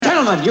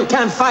gentlemen, you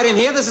can't fight in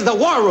here. This is the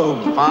war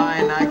room.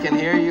 Fine, I can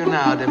hear you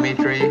now,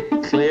 Dimitri.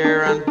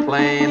 Clear and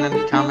plain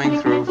and coming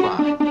through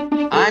fine.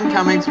 I'm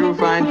coming through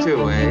fine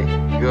too,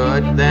 eh?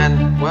 Good.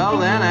 Then,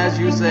 as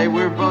you say,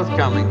 we're both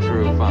coming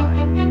through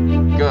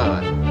fine.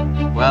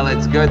 Good. Well,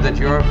 it's good that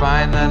you're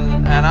fine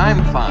and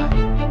I'm fine.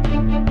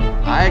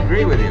 I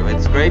agree with you.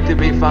 It's great to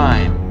be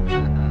fine.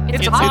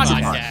 It's a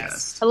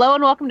podcast. Hello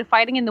and welcome to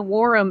Fighting in the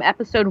War Room,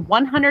 episode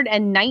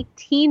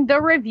 119, the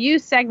review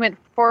segment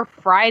for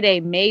Friday,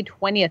 May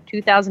 20th,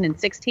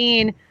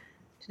 2016.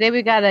 Today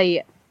we got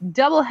a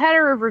double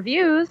header of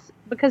reviews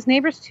because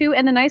Neighbors 2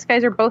 and The Nice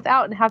Guys are both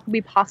out, and how could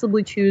we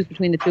possibly choose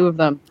between the two of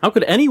them? How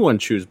could anyone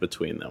choose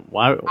between them?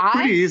 Why?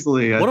 Pretty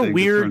easily, what a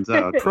weird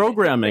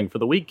programming for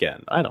the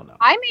weekend. I don't know.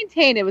 I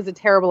maintain it was a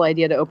terrible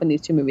idea to open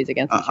these two movies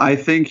against each other. I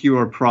think you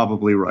are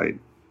probably right.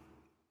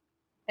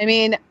 I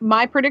mean,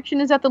 my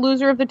prediction is that the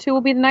loser of the two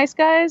will be The Nice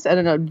Guys. I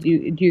don't know. Do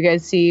you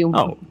guys see?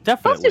 Oh,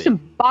 definitely. Let's do some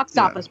box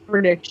office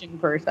prediction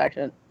for a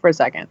second.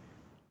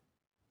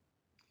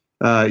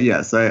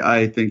 Yes,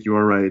 I think you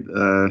are right.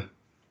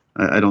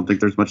 I don't think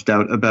there's much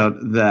doubt about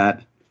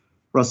that.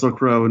 Russell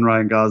Crowe and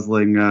Ryan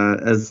Gosling,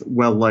 as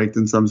well liked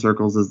in some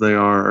circles as they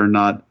are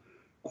not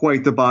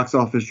quite the box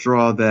office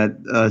draw that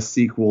a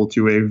sequel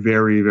to a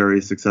very,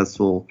 very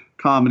successful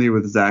comedy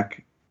with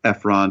Zac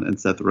Efron and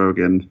Seth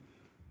Rogen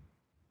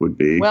would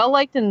be. Well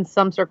liked in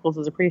some circles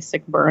is a pretty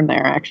sick burn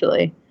there,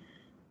 actually.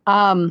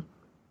 I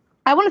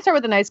want to start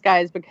with The Nice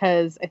Guys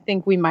because I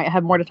think we might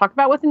have more to talk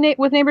about with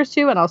Neighbors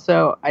 2, and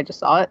also I just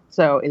saw it,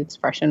 so it's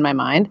fresh in my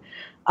mind.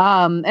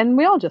 And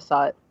we all just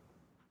saw it.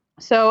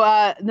 So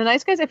The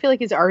Nice Guys, I feel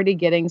like, is already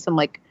getting some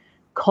like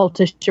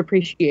cultish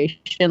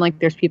appreciation. Like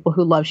there's people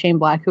who love Shane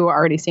Black who are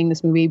already seeing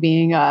this movie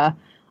being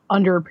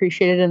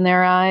underappreciated in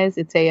their eyes.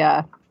 It's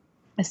a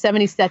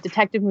 70s set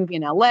detective movie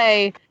in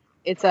LA.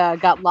 It's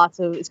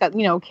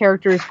got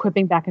characters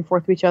quipping back and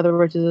forth with each other,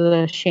 which is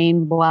a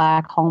Shane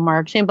Black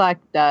hallmark. Shane Black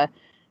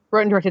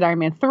wrote and directed Iron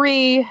Man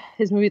 3.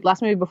 His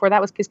last movie before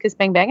that was Kiss Kiss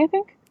Bang Bang, I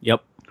think.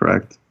 Yep.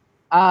 Correct.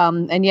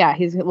 And yeah,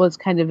 he was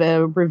kind of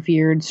a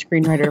revered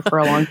screenwriter for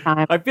a long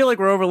time. I feel like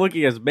we're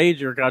overlooking his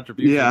major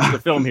contributions to the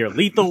film here.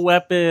 Lethal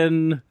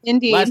Weapon,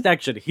 Indeed. Last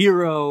Action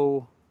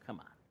Hero. Come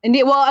on.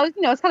 Indeed. Well,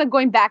 it's kind of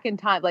going back in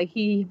time. Like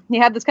he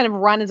had this kind of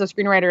run as a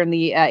screenwriter in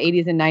the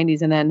 80s and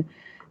 90s, and then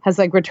has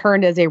like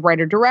returned as a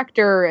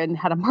writer-director and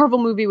had a Marvel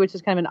movie, which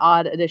is kind of an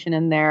odd addition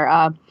in there.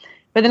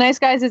 But The Nice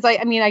Guys is like,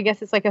 I mean, I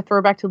guess it's like a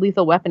throwback to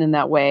Lethal Weapon in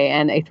that way,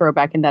 and a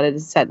throwback in that it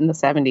is set in the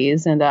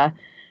 70s. And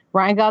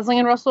Ryan Gosling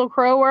and Russell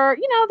Crowe are,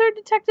 they're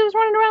detectives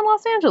running around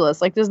Los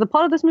Angeles. Like, does the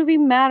plot of this movie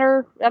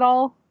matter at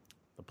all?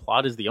 The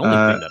plot is the only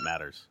thing that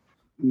matters.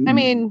 I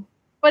mean,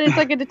 but it's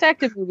like a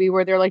detective movie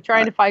where they're like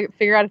trying to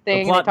figure out a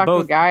thing, and they talk to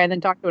a guy and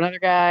then talk to another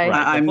guy.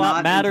 Right. I'm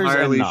not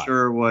entirely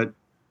sure what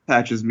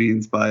Patches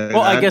means by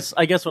well, that.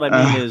 I guess what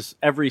I mean is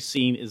every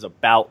scene is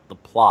about the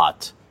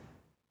plot,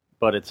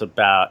 but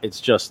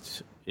it's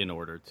just in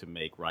order to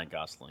make Ryan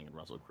Gosling and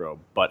Russell Crowe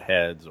butt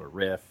heads or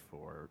riff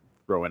or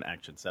throw in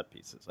action set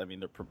pieces. I mean,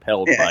 they're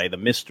propelled by the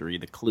mystery,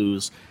 the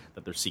clues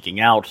that they're seeking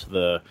out,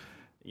 the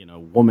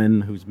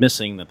woman who's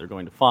missing that they're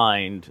going to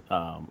find.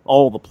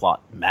 All the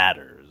plot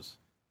matters,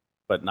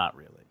 but not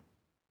really.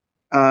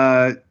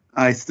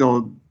 I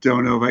still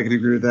don't know if I can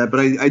agree with that, but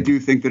I do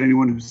think that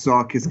anyone who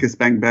saw Kiss Kiss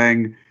Bang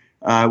Bang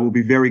will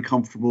be very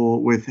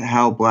comfortable with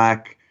how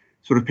Black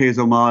sort of pays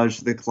homage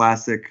to the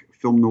classic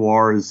film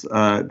noirs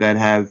that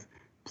have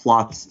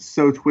plots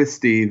so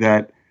twisty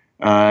that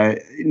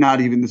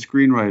not even the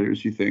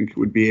screenwriters, you think,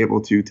 would be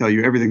able to tell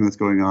you everything that's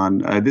going on.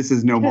 This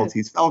is no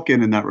Maltese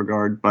Falcon in that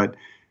regard, but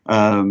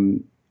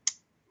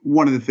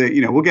one of the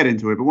things, we'll get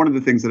into it, but one of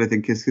the things that I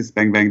think Kiss Kiss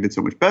Bang Bang did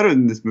so much better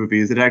than this movie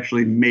is it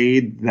actually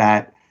made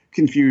that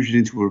confusion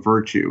into a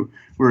virtue,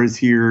 whereas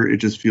here it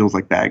just feels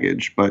like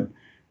baggage. But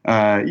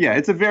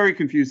it's a very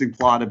confusing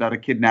plot about a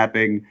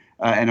kidnapping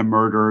and a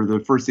murder. The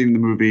first scene in the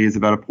movie is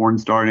about a porn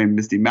star named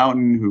Misty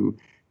Mountain who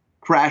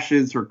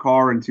crashes her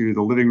car into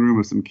the living room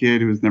of some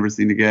kid who is never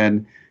seen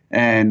again,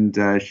 and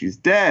she's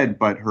dead.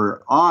 But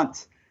her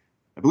aunt,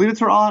 I believe it's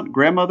her aunt,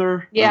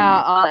 grandmother, aunt,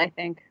 I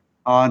think,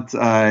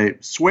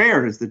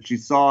 swears that she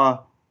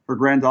saw her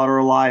granddaughter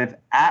alive,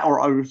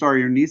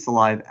 her niece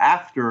alive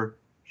after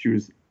she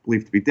was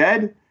believed to be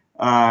dead,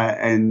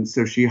 and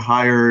so she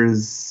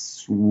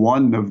hires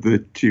one of the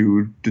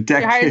two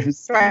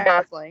detectives,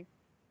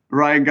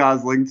 Ryan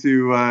Gosling,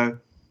 to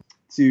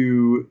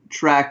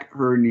track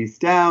her niece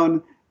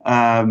down.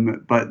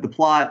 But the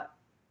plot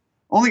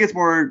only gets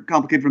more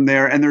complicated from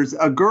there. And there's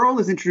a girl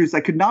is introduced. I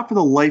could not for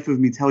the life of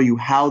me tell you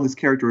how this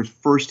character is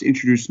first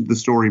introduced into the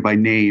story by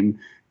name,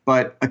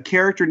 but a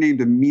character named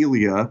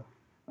Amelia.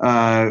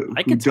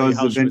 I can tell you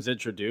how she was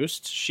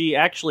introduced. She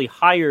actually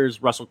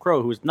hires Russell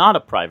Crowe, who is not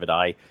a private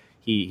eye.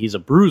 He's a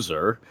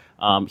bruiser.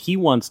 He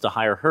wants to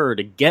hire her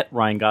to get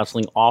Ryan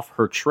Gosling off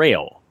her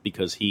trail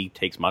because he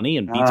takes money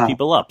and beats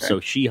people up. Okay. So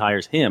she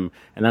hires him,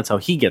 and that's how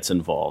he gets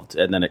involved.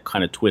 And then it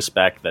kind of twists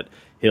back that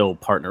he'll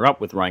partner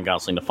up with Ryan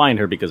Gosling to find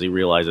her because he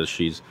realizes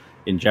she's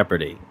in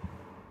jeopardy.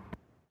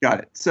 Got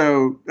it.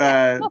 So,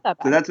 not that bad.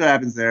 so that's what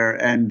happens there,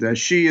 and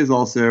she is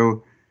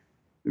also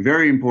a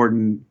very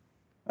important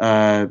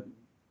part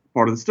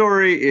of the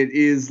story. It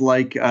is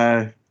like,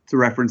 to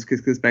reference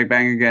Kiss Kiss Bang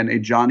Bang again, a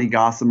Johnny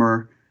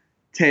Gossamer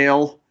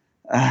tale,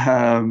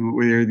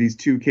 where these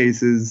two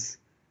cases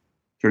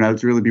turn out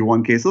to really be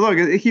one case. Although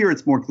here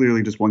it's more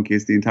clearly just one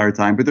case the entire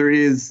time, but there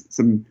is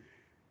some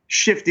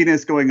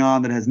shiftiness going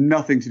on that has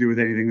nothing to do with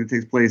anything that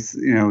takes place,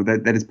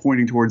 that is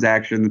pointing towards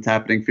action that's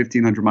happening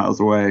 1,500 miles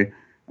away.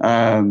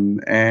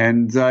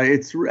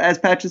 It's, as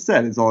Patch has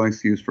said, it's all an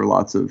excuse for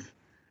lots of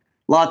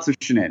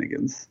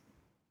shenanigans.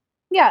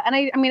 Yeah, and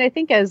I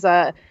think as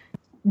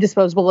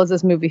disposable as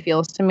this movie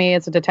feels to me,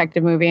 it's a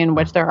detective movie in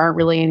which there aren't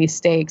really any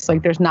stakes.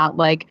 Like, there's not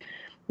like,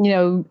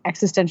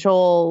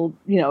 existential,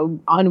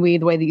 ennui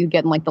the way that you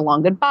get in like The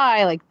Long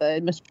Goodbye. Like,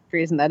 the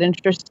mystery isn't that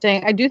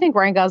interesting. I do think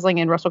Ryan Gosling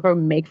and Russell Crowe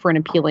make for an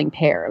appealing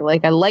pair.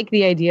 Like, I like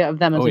the idea of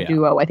them as a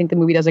duo. I think the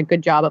movie does a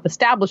good job of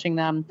establishing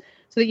them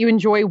so that you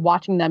enjoy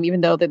watching them,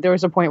 even though that there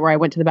was a point where I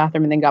went to the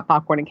bathroom and then got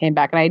popcorn and came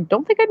back, and I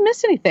don't think I'd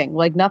missed anything.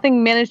 Like,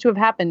 nothing managed to have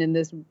happened in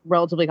this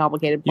relatively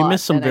complicated plot. You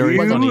missed some very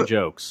funny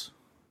jokes.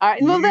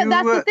 Well,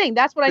 that's the thing.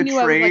 That's what I knew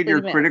I was likely to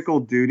your miss. critical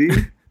duty.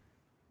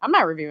 I'm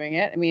not reviewing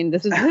it. I mean,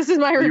 this is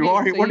my review.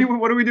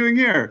 What are we doing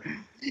here?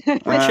 We're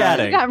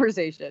chatting.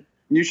 Conversation.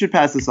 You should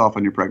pass this off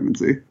on your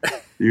pregnancy.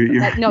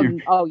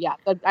 Oh yeah,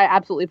 I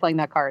absolutely playing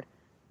that card.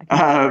 I can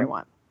do whatever I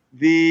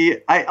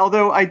want.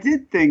 Although I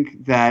did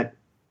think that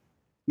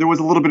there was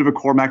a little bit of a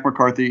Cormac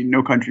McCarthy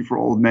No Country for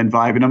Old Men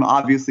vibe, and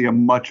obviously a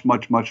much,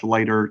 much, much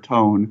lighter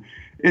tone,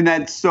 in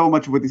that so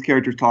much of what these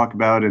characters talk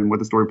about and what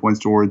the story points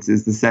towards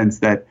is the sense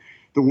that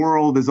the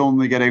world is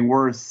only getting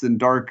worse and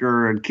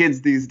darker, and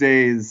kids these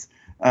days.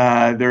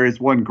 There is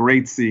one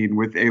great scene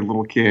with a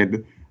little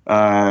kid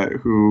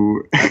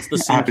who. That's the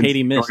scene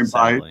Katie missed,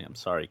 sadly. I'm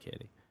sorry,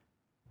 Katie.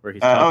 Where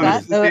he's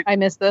I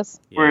missed this.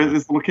 Where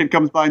this little kid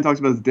comes by and talks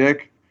about his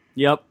dick.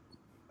 Yep.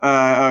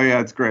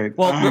 It's great.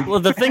 Well,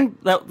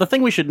 the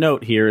thing we should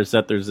note here is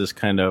that there's this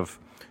kind of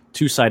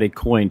two-sided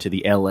coin to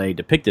the LA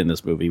depicted in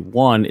this movie.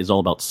 One is all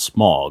about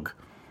smog,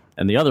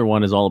 and the other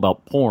one is all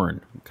about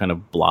porn, kind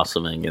of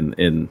blossoming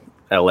in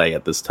LA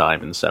at this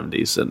time in the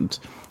 70s, and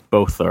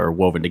both are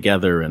woven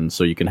together, and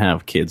so you can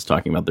have kids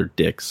talking about their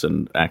dicks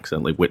and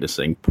accidentally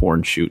witnessing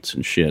porn shoots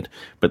and shit.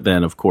 But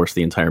then, of course,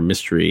 the entire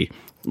mystery,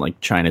 like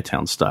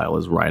Chinatown style,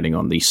 is riding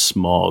on the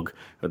smog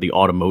of the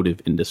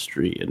automotive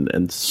industry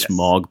and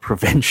smog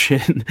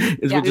prevention,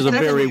 which is a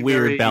very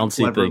weird,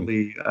 bouncy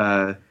thing.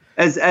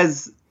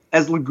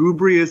 As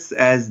lugubrious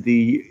as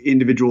the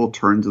individual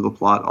turns of the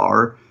plot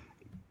are,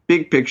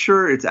 big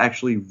picture, it's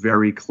actually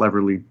very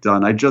cleverly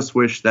done. I just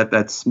wish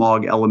that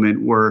smog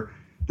element were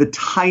the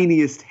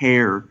tiniest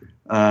hair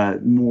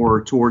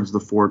more towards the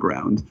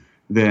foreground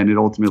than it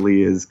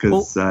ultimately is.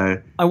 Because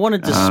I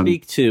wanted to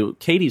speak to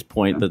Katie's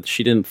point that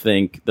she didn't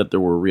think that there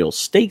were real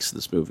stakes in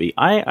this movie.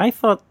 I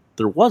thought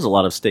there was a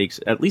lot of stakes,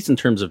 at least in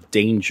terms of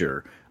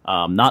danger,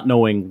 not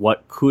knowing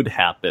what could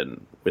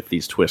happen with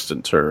these twists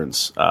and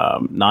turns.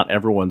 Not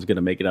everyone's going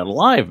to make it out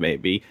alive,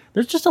 maybe.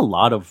 There's just a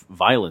lot of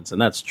violence,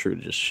 and that's true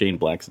to just Shane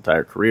Black's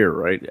entire career,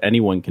 right?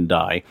 Anyone can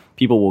die.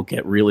 People will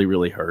get really,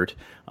 really hurt.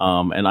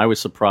 And I was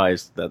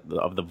surprised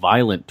of the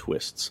violent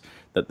twists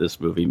that this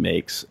movie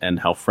makes and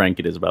how frank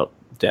it is about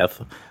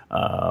death,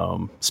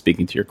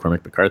 speaking to your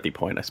Cormac McCarthy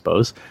point, I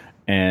suppose.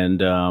 And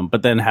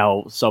but then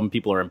how some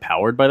people are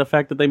empowered by the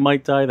fact that they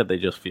might die, that they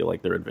just feel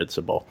like they're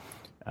invincible.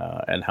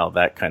 And how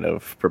that kind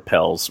of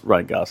propels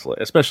Ryan Gosling,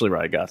 especially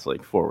Ryan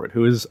Gosling, forward,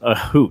 who is a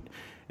hoot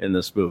in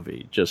this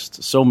movie.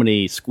 Just so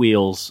many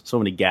squeals, so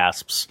many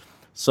gasps,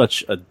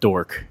 such a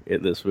dork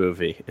in this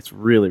movie. It's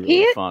really,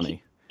 really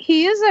funny.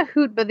 He is a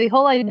hoot, but the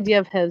whole idea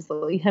of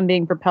him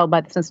being propelled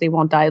by the sense that he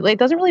won't die, like,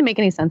 doesn't really make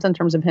any sense in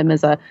terms of him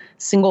as a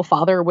single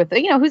father with,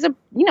 he's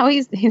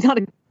not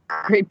a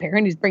great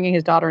parent. He's bringing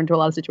his daughter into a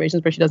lot of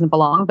situations where she doesn't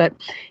belong, but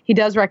he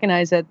does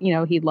recognize that,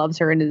 he loves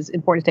her and is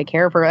important to take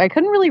care of her. I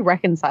couldn't really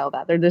reconcile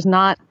that. There's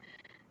not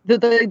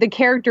the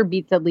character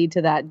beats that lead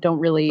to that don't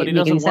really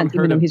make any sense,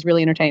 even though he's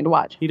really entertaining to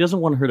watch. He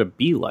doesn't want her to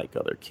be like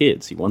other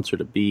kids. He wants her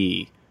to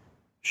be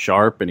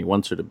sharp, and he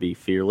wants her to be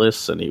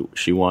fearless, and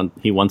he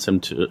wants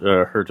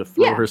her to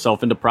throw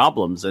herself into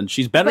problems, and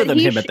she's better than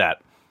him at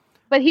that.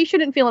 But he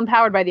shouldn't feel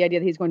empowered by the idea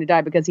that he's going to die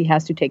because he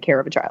has to take care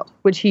of a child,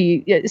 which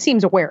he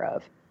seems aware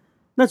of.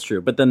 That's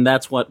true, but then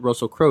that's what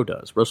Russell Crowe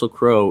does. Russell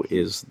Crowe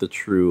is the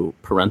true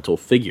parental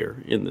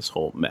figure in this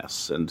whole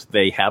mess, and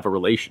they have a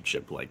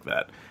relationship like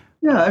that.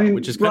 Yeah, I mean,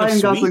 which is kind Ryan of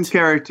sweet. Gosling's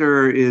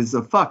character is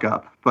a fuck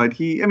up, but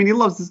he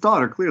loves his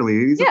daughter.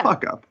 Clearly, he's a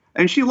fuck up,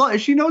 and she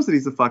knows that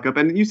he's a fuck up.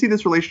 And you see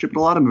this relationship in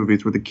a lot of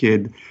movies where the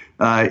kid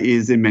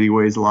is in many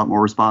ways a lot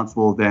more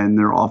responsible than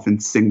their often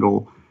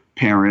single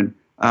parent.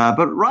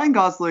 But Ryan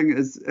Gosling,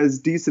 as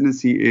decent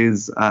as he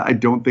is, I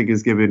don't think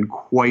is given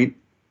quite.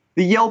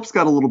 The yelps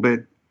got a little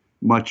bit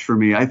much for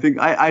me. I think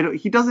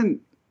he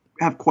doesn't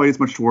have quite as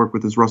much to work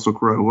with as Russell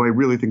Crowe, who I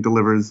really think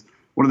delivers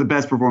one of the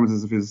best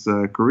performances of his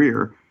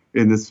career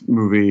in this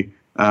movie.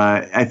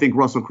 I think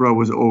Russell Crowe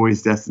was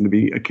always destined to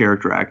be a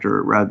character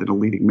actor rather than a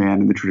leading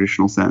man in the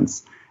traditional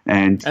sense.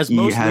 And as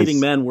most leading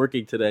men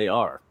working today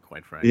are,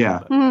 quite frankly.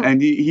 Yeah,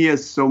 and he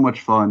has so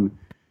much fun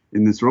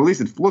in this role. At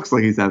least it looks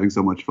like he's having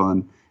so much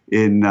fun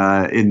in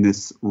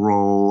this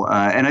role.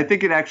 And I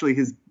think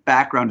his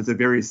background as a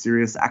very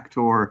serious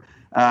actor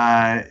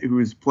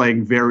who's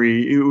playing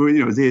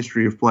has a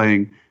history of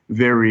playing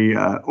very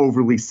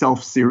overly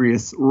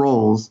self-serious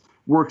roles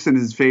works in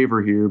his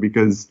favor here,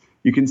 because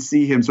you can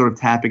see him sort of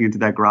tapping into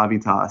that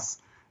gravitas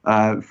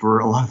for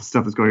a lot of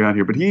stuff that's going on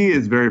here. But he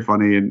is very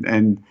funny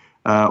and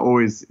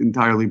always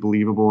entirely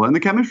believable. And the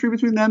chemistry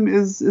between them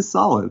is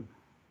solid.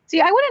 See,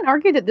 I wouldn't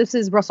argue that this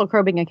is Russell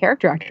Crowe being a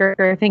character actor.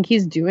 I think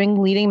he's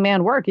doing leading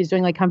man work. He's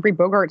doing like Humphrey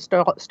Bogart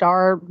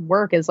star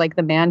work as like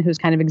the man who's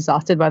kind of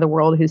exhausted by the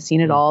world, who's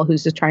seen it all,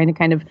 who's just trying to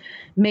kind of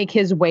make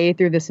his way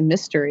through this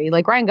mystery.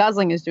 Like Ryan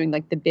Gosling is doing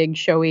like the big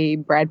showy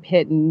Brad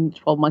Pitt and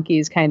 12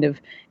 Monkeys kind of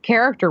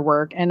character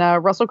work. And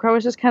Russell Crowe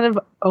is just kind of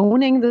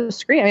owning the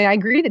screen. I mean, I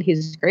agree that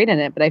he's great in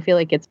it, but I feel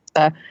like it's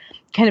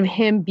kind of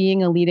him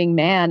being a leading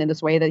man in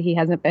this way that he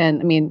hasn't been.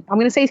 I mean, I'm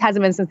going to say he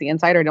hasn't been since The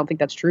Insider. I don't think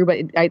that's true, but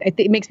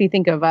it makes me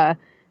think of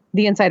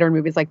The Insider and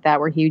movies like that,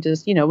 where he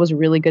just, was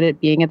really good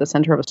at being at the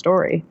center of a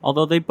story.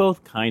 Although they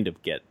both kind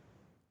of get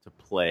to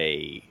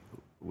play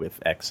with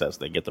excess.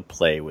 They get to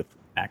play with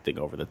acting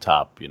over the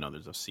top.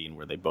 There's a scene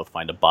where they both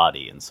find a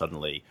body and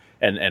suddenly,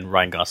 and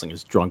Ryan Gosling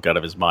is drunk out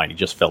of his mind. He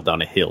just fell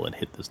down a hill and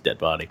hit this dead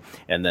body.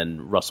 And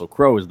then Russell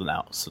Crowe is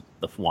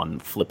the one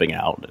flipping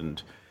out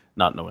and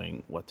not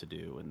knowing what to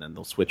do, and then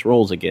they'll switch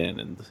roles again,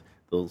 and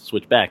they'll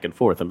switch back and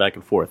forth,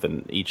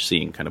 and each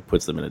scene kind of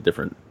puts them in a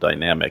different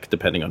dynamic,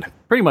 depending on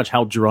pretty much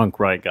how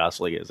drunk Ryan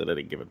Gosling is at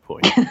any given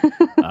point.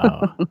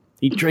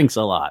 He drinks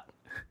a lot.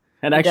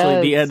 And actually,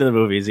 the end of the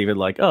movie is even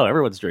like, oh,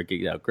 everyone's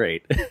drinking now,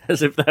 great.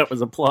 As if that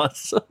was a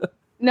plus.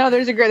 No,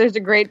 there's a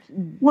great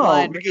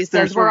line where he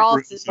says we're all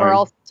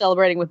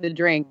celebrating with the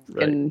drink,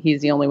 right, and he's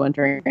the only one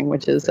drinking,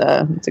 which is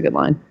it's a good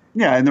line.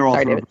 Yeah, and they're all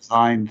sort of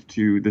resigned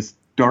to this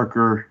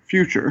darker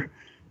future.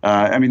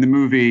 I mean, the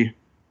movie,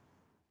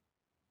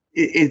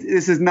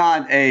 this is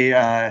not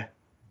a,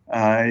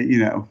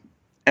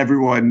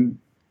 everyone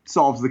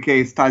solves the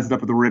case, ties it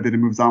up with a ribbon,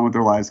 and moves on with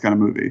their lives kind of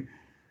movie.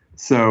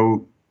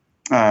 So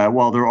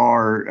while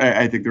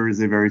I think there is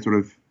a very sort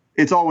of,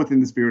 it's all within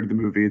the spirit of the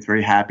movie. It's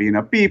very happy and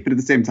upbeat, but at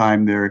the same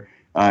time, there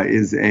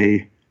is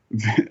a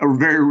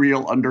very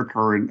real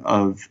undercurrent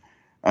of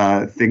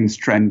things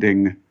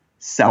trending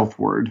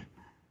southward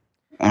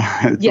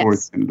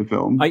towards the end of the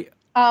film.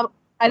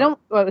 I don't.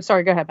 Oh,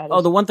 sorry, go ahead, Patty.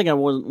 Oh, the one thing I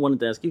wanted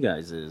to ask you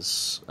guys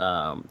is,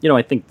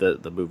 I think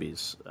the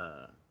movie's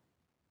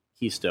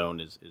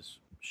keystone is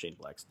Shane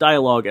Black's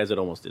dialogue, as it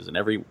almost is in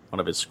every one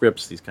of his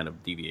scripts. These kind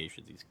of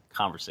deviations, these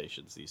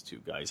conversations these two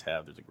guys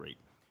have. There's a great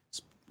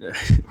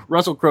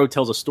Russell Crowe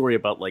tells a story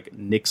about like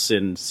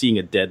Nixon seeing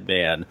a dead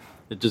man.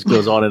 It just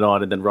goes on,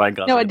 and then Ryan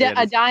Gosling. No,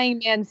 a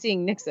dying man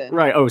seeing Nixon.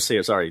 Right. Oh,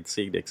 sorry,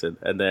 seeing Nixon,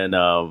 and then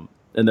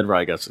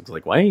Ryan Gosling's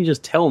like, "Why didn't you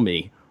just tell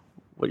me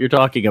what you're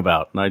talking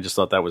about?" And I just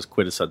thought that was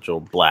quintessential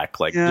Black.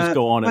 Like, just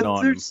go on and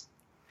on.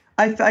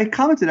 I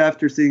commented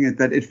after seeing it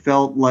that it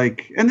felt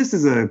like, and this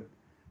is a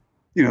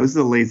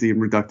lazy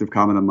and reductive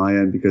comment on my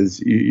end, because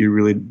you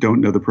really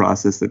don't know the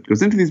process that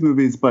goes into these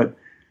movies, but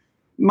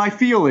my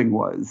feeling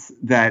was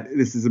that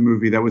this is a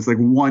movie that was like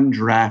one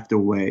draft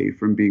away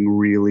from being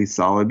really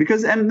solid.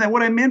 And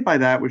what I meant by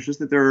that was just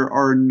that there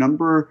are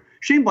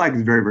Shane Black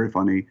is very, very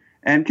funny.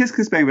 And Kiss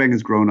Kiss Bang Bang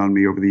has grown on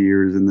me over the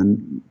years and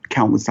then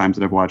countless times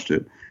that I've watched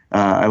it.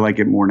 I like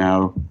it more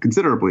now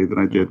considerably than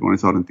I did when I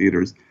saw it in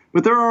theaters.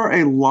 But there are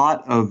a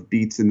lot of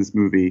beats in this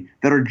movie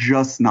that are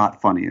just not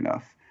funny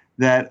enough,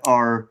 that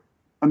are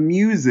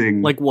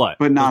amusing. Like what?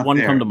 But not Does one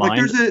there. come to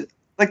mind?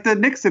 Like the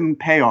Nixon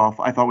payoff,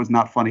 I thought was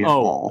not funny at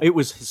all. It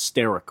was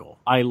hysterical.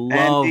 I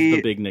love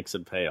the big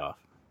Nixon payoff.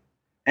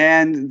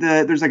 And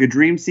there's like a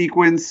dream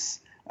sequence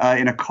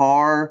in a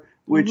car,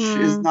 which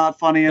is not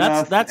funny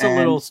enough. That's a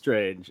little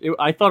strange.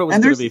 I thought it was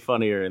going to be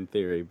funnier in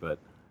theory, but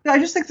I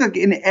just think that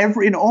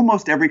in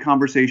almost every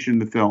conversation in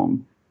the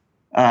film,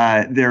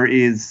 there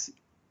is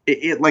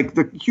like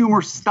the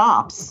humor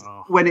stops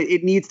when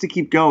it needs to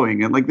keep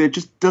going, and like it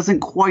just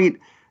doesn't quite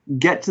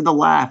get to the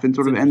laugh and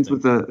sort of ends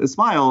with a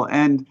smile.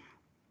 And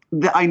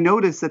I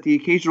noticed that the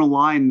occasional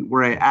line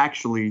where I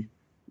actually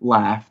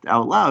laughed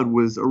out loud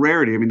was a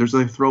rarity. I mean, there's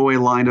a throwaway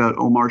line to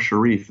Omar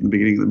Sharif in the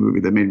beginning of the movie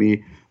that made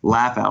me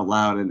laugh out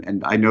loud,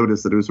 and I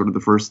noticed that it was sort of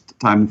the first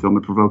time the film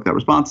had provoked that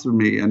response from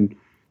me, and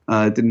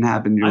it didn't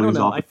happen. I don't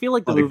know. I feel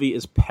like the movie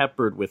is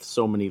peppered with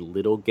so many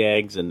little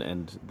gags and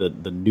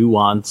the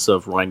nuance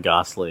of Ryan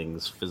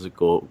Gosling's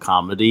physical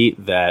comedy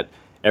that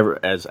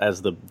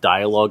as the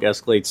dialogue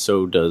escalates,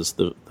 so does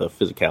the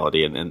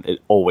physicality, and it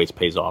always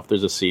pays off.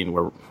 There's a scene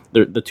where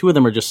the two of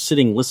them are just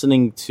sitting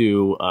listening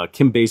to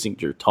Kim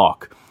Basinger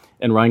talk,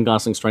 and Ryan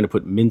Gosling's trying to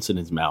put mints in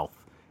his mouth,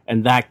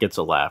 and that gets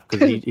a laugh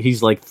because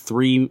he's like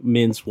 3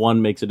 mints,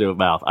 1 makes it into a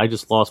mouth. I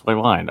just lost my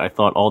mind. I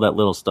thought all that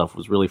little stuff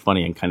was really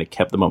funny and kind of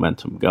kept the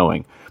momentum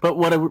going. But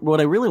what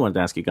I really wanted to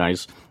ask you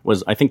guys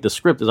was, I think the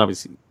script is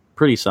obviously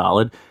pretty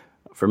solid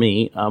for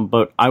me,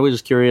 but I was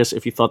just curious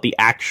if you thought the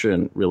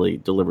action really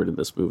delivered in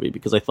this movie,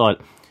 because I thought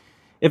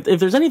if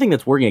there's anything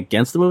that's working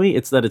against the movie,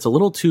 it's that it's a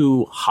little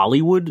too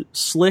Hollywood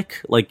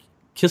slick. Like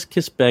Kiss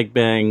Kiss Bang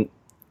Bang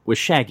was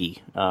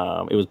shaggy.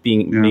 It was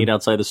being made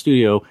outside the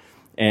studio,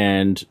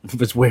 and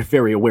was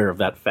very aware of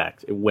that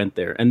fact. It went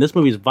there. And this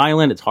movie is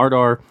violent. It's hard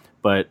R,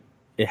 but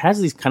it has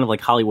these kind of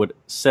like Hollywood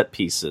set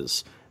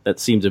pieces that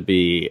seem to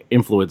be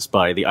influenced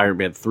by the Iron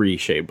Man 3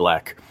 shade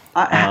black.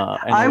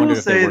 I will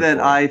say that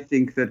I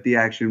think that the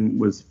action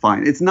was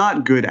fine. It's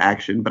not good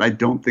action, but I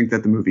don't think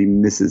that the movie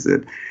misses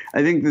it.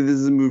 I think that this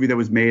is a movie that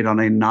was made on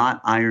a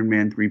not Iron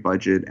Man 3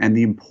 budget, and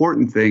the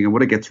important thing and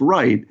what it gets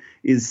right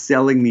is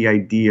selling the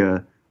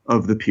idea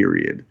of the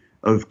period,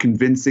 of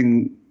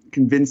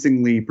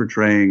convincingly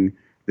portraying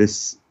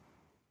this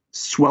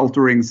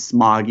sweltering,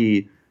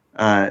 smoggy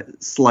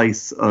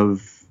slice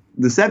of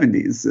the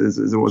 70s as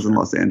it was in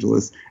Los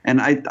Angeles. And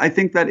I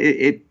think that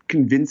it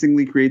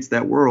convincingly creates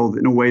that world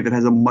in a way that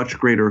has a much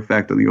greater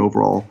effect on the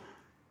overall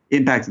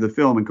impact of the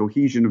film and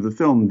cohesion of the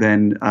film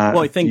than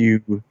I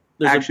think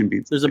action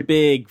beats. There's a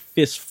big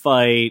fist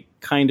fight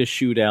kind of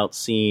shootout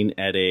scene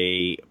at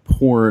a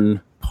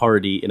porn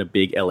party in a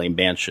big LA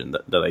mansion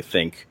that I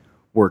think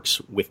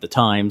works with the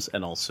times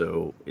and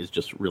also is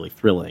just really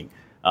thrilling.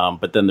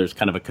 But then there's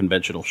kind of a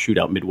conventional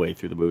shootout midway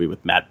through the movie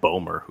with Matt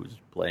Bomer, who's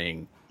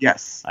playing,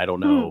 I don't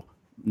know,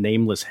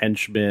 nameless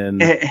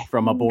henchman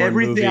from a Bourne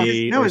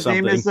movie. No, his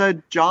name is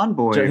John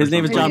Boy. His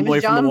name is John Boy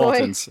from the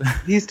Waltons.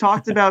 He's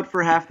talked about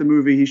for half the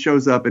movie. He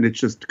shows up and it's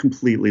just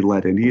completely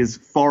let in. He is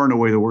far and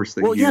away the worst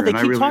thing. Well, yeah, they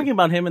keep talking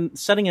about him and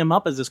setting him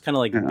up as this kind of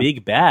like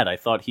big bad. I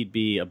thought he'd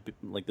be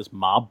like this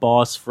mob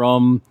boss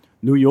from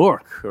New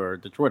York or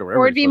Detroit or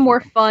wherever. Or it'd be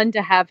more fun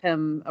to have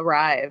him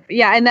arrive.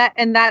 Yeah,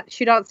 and that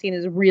shootout scene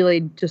is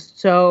really just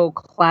so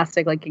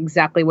classic, like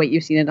exactly what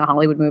you've seen in a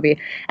Hollywood movie.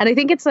 And I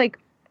think it's like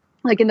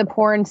in the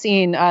porn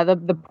scene,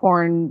 the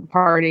porn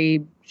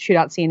party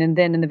shootout scene, and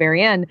then in the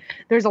very end,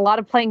 there's a lot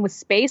of playing with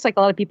space, like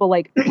a lot of people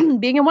like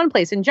being in one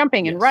place and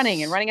jumping and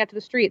running out to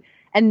the street,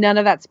 and none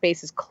of that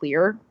space is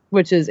clear,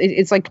 which is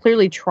it's like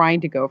clearly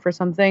trying to go for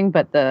something,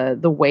 but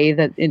the way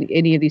that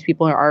any of these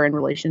people are in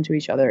relation to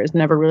each other is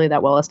never really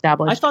that well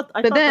established. I thought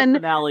the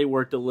finale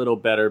worked a little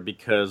better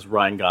because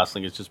Ryan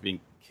Gosling is just being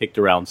kicked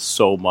around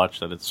so much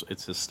that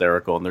it's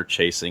hysterical, and they're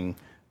chasing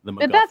the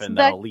MacGuffin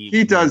that'll leave.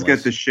 He does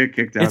get the shit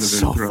kicked out of him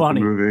so throughout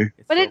funny. the movie.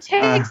 But it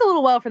takes a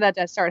little while for that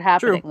to start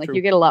happening. True.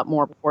 You get a lot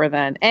more before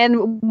then.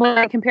 And when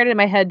I compared it in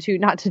my head to,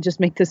 not to just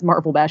make this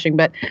Marvel bashing,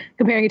 but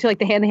comparing it to like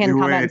the hand-to-hand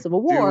combat in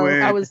Civil War,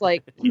 I was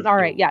like, all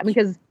right, yeah,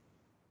 because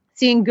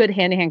seeing good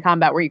hand-to-hand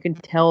combat where you can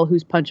tell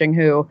who's punching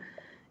who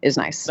is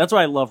nice. That's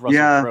why I love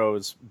Russell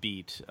Crowe's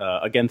beat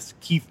against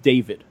Keith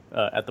David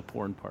at the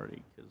porn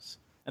party.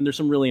 And there's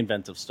some really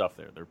inventive stuff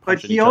there. They're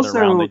punching each other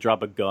around. They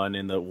drop a gun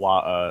in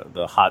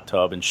the hot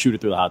tub and shoot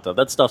it through the hot tub.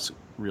 That stuff's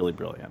really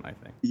brilliant, I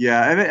think.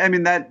 Yeah, I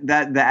mean that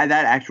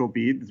actual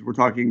beat. We're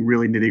talking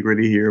really nitty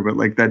gritty here, but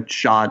like that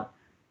shot,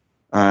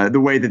 the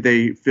way that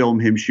they film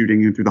him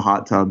shooting him through the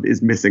hot tub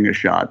is missing a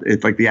shot.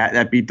 It's like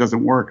that beat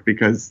doesn't work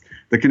because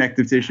the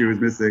connective tissue is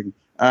missing.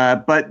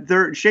 But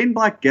Shane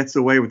Black gets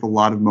away with a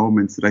lot of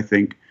moments that I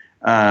think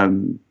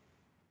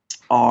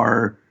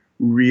are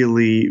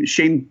really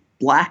Shane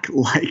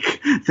Black-like,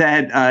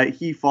 that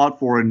he fought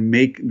for and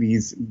make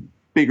these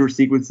bigger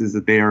sequences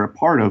that they are a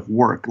part of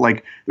work.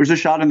 Like there's a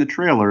shot in the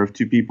trailer of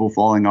two people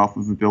falling off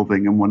of a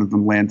building, and one of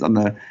them lands on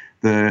the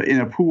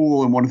in a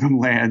pool, and one of them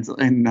lands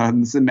in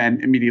the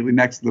cement immediately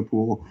next to the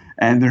pool.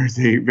 And there's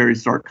a very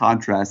stark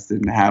contrast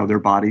in how their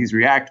bodies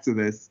react to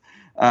this,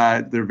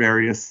 their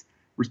various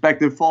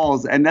respective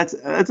falls. And that's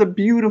a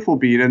beautiful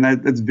beat, and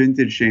that's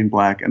vintage Shane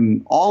Black.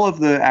 And all of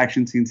the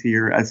action scenes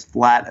here, as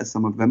flat as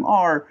some of them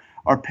are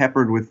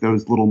peppered with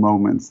those little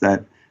moments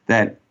that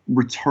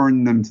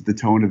return them to the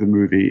tone of the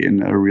movie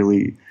in a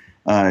really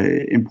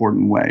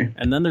important way.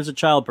 And then there's a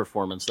child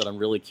performance that I'm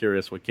really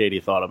curious what Katie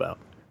thought about.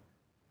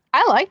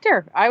 I liked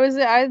her. I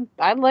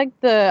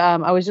liked the.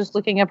 I was just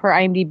looking up her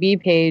IMDb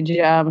page.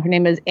 Her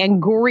name is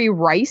Angourie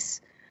Rice,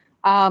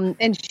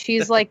 and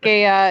she's like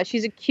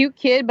she's a cute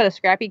kid, but a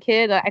scrappy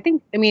kid. I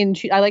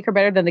like her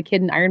better than the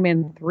kid in Iron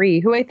Man 3,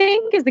 who I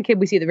think is the kid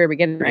we see at the very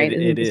beginning, right?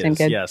 It is, same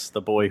kid? Yes,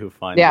 the boy who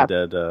finds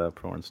the dead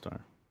porn star.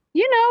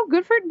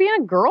 Good for it being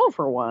a girl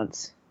for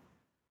once.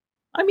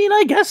 I mean,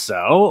 I guess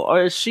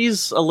so.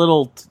 She's a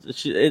little.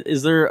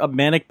 Is there a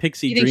manic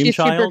pixie dream she's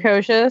child? Too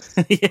precocious?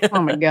 Yeah.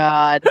 Oh my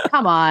god!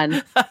 Come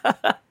on.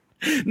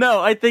 No,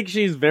 I think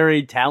she's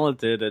very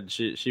talented, and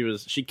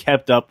she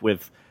kept up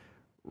with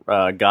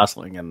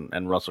Gosling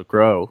and Russell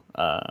Crowe.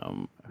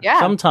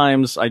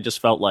 Sometimes I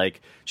just felt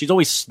like she's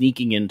always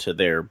sneaking into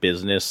their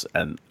business,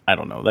 and I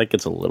don't know, that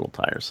gets a little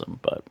tiresome,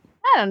 but.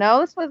 I don't know.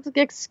 That's what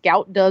the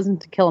Scout does in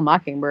To Kill a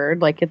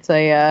Mockingbird. Like it's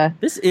a.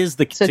 This is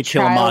the To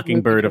Kill a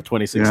Mockingbird of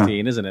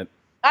 2016, isn't it?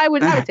 I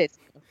would say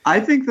so. I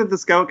think that the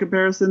Scout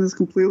comparison is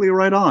completely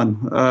right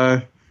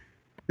on.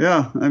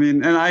 Yeah, I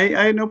mean, and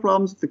I had no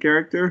problems with the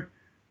character.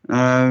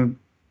 Yeah,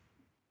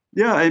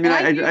 I mean,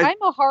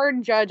 I'm a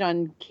hard judge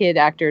on kid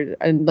actors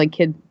and like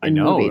kid in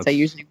movies. I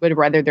usually would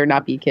rather there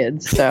not be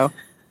kids. So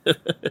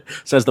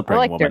says the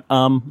pregnant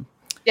woman.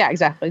 Yeah,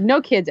 exactly.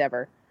 No kids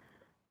ever.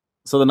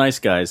 So The Nice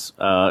Guys,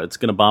 it's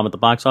going to bomb at the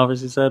box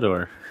office, you said,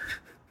 or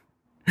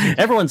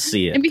everyone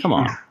see it? Come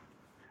on.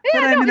 Yeah,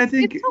 But I mean, I it's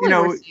think,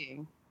 totally worth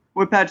seeing.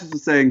 what Patches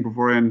was saying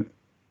beforehand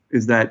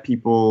is that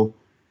people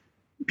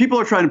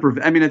are trying to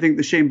prevent. I mean, I think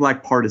the Shane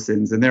Black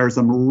partisans, and there are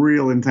some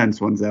real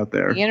intense ones out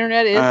there. The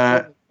internet is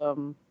full of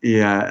them.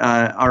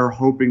 Are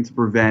hoping to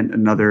prevent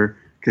another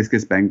Kiss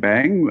Kiss Bang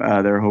Bang.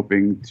 They're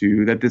hoping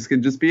that this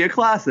can just be a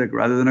classic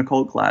rather than a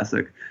cult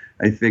classic.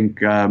 I think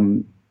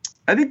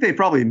they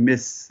probably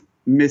miss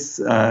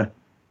the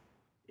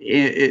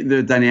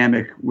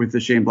dynamic with the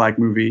Shane Black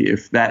movie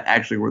if that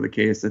actually were the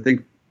case. I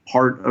think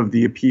part of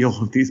the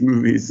appeal of these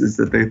movies is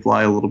that they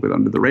fly a little bit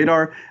under the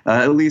radar,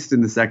 at least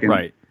in the second.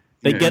 Right.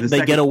 They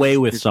get away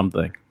with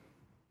something.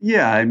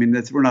 Yeah, I mean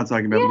we're not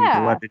talking about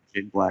Lethal Weapon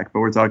Shane Black, but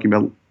we're talking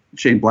about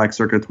Shane Black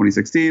circa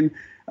 2016.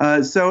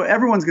 So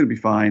everyone's going to be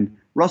fine.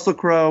 Russell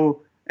Crowe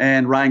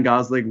and Ryan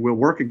Gosling will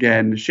work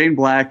again. Shane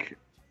Black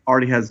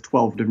already has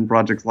 12 different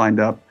projects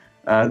lined up.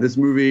 This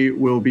movie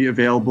will be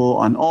available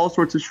on all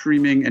sorts of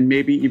streaming and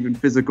maybe even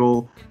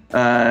physical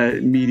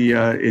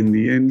media in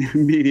the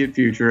immediate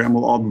future, and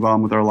we'll all move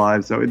on with our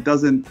lives. So it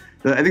doesn't.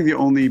 I think the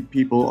only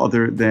people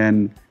other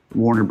than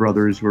Warner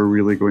Brothers who are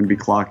really going to be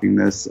clocking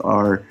this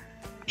are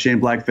Shane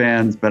Black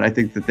fans, but I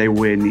think that they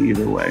win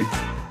either way.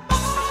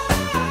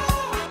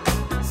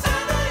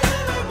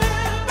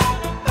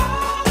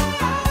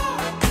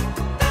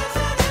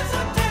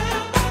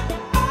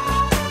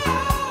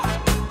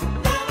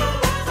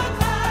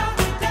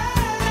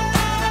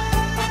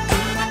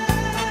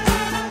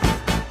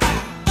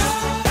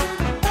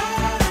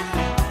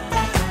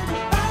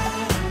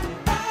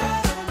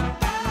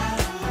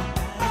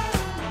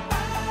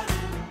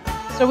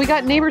 So we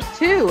got Neighbors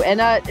 2,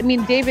 and I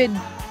mean, David,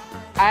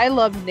 I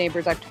loved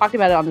Neighbors. I've talked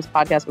about it on this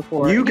podcast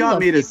before. You got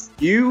me to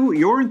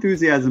your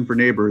enthusiasm for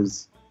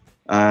Neighbors,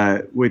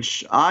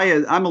 which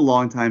I'm a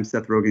longtime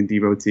Seth Rogen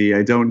devotee.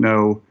 I don't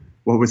know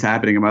what was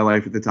happening in my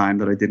life at the time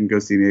that I didn't go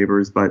see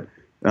Neighbors, but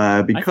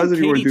because of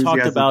your enthusiasm,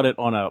 talked about it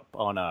on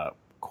a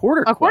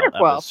Quarter Quell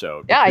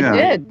episode. Yeah, I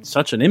did.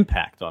 Such an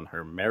impact on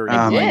her married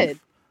I life.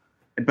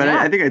 did. But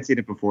I think I'd seen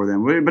it before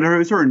then. But it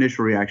was her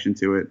initial reaction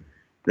to it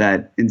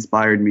that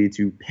inspired me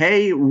to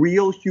pay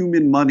real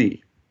human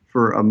money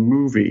for a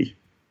movie.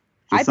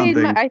 I paid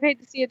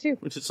to see it too.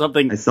 Which is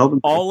something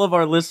all of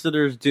our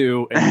listeners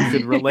do, and you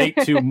should relate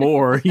to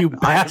more, you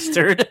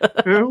bastard.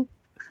 Who?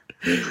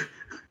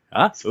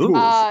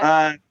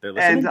 Huh?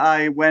 And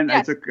I went.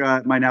 I took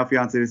my now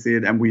fiance to see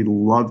it, and we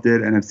loved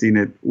it, and I've seen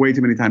it way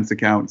too many times to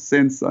count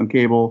since on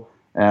cable.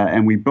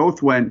 And we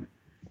both went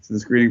to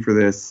the screening for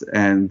this,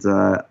 and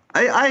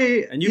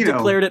and you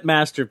declared it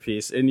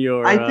masterpiece in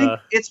your. I think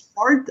it's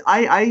hard.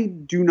 I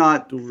do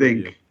not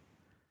think,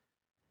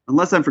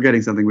 unless I'm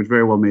forgetting something, which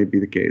very well may be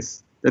the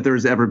case, that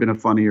there's ever been a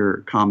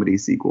funnier comedy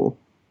sequel.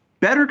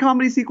 Better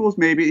comedy sequels,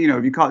 maybe.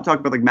 If you talk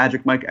about like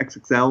Magic Mike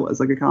XXL as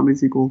like a comedy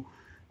sequel,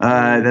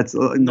 that's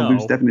in the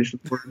loose definition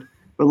of the word.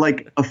 But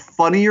like a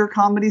funnier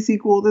comedy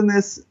sequel than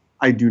this,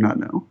 I do not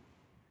know.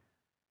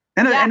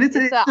 And it's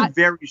a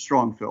very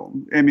strong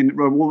film. I mean,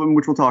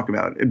 which we'll talk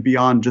about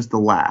beyond just the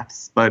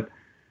laughs. But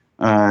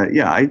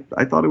I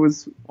thought it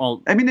was.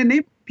 Well, I mean,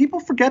 and people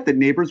forget that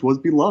Neighbors was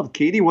beloved.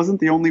 Katie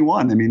wasn't the only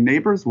one. I mean,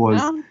 Neighbors was.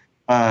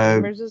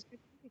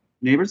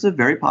 Neighbors is a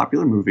very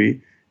popular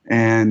movie,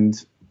 and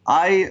Seth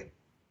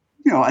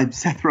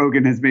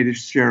Rogen has made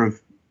his share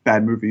of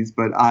bad movies,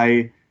 but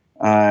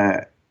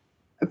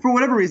for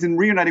whatever reason,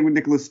 reuniting with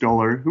Nicholas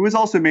Stoller, who has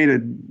also made a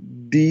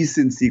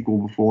decent sequel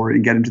before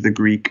and Get Into the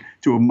Greek,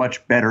 to a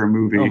much better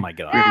movie. Oh my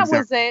god!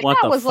 When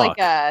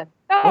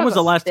was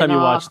the last time you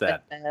watched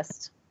that?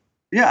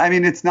 Yeah, I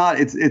mean, it's not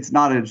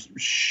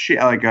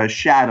a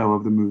shadow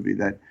of the movie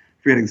that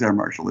Forgetting Sarah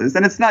Marshall is,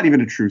 and it's not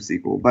even a true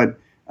sequel. But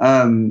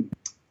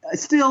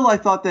still, I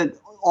thought that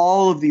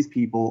all of these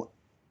people,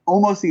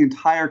 almost the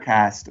entire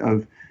cast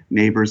of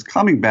Neighbors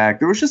coming back,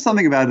 there was just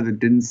something about it that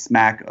didn't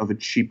smack of a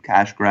cheap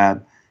cash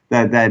grab.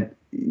 That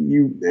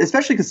you,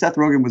 especially because Seth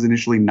Rogen was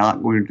initially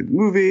not going to do the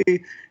movie, and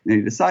then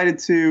he decided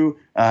to.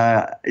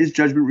 His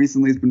judgment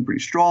recently has been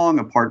pretty strong,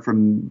 apart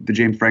from the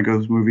James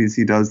Franco's movies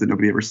he does that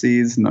nobody ever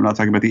sees. And I'm not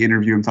talking about The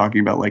Interview. I'm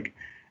talking about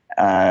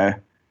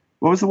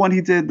what was the one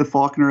he did, the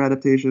Faulkner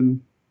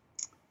adaptation?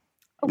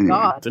 Oh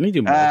God! Didn't he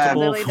do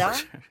multiple?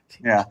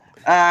 Yeah.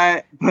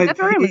 But Seth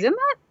Rogen was in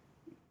that?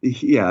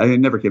 Yeah, it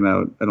never came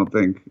out, I don't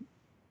think.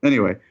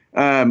 Anyway,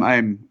 there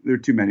are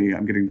too many.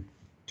 I'm getting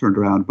turned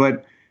around,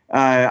 but.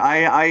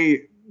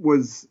 I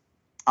was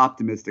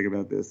optimistic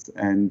about this,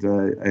 and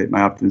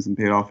my optimism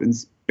paid off in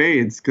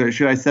spades.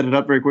 Should I set it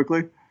up very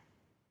quickly?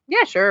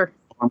 Yeah, sure.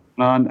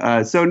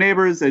 So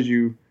Neighbors, as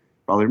you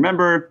probably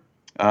remember,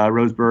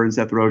 Rose Byrne,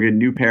 Seth Rogen,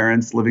 new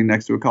parents living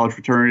next to a college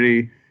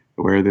fraternity,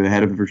 where the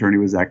head of the fraternity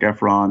was Zac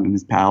Efron, and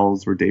his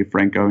pals were Dave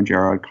Franco and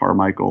Gerard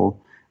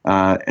Carmichael,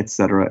 et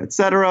cetera, et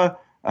cetera.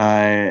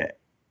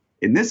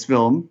 In this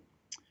film,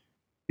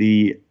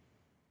 the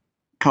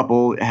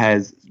couple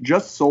has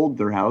just sold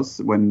their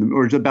house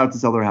or is about to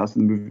sell their house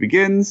when the movie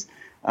begins,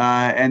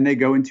 and they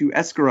go into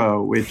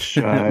escrow, which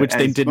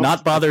they did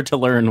not bother to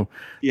learn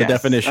the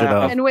definition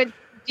of. And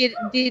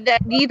Did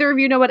neither of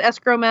you know what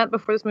escrow meant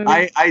before this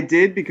movie? I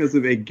did because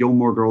of a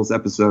Gilmore Girls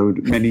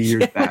episode many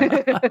years back,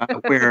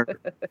 where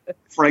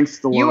Frank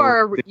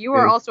Stallone. You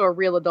are also a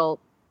real adult.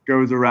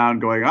 Goes around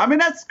going, I'm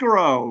an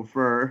escrow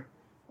for.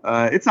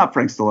 It's not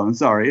Frank Stallone.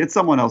 Sorry, it's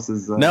someone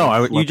else's.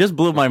 You just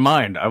blew my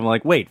mind. I'm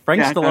like, wait,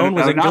 Frank Stallone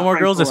was in Gilmore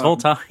Girls this whole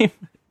time.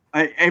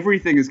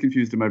 Everything is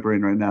confused in my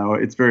brain right now.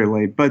 It's very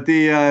late. But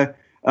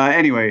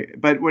anyway,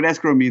 but what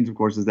escrow means, of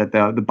course, is that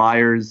the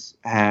buyers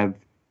have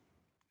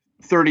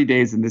 30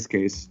 days in this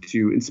case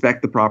to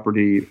inspect the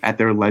property at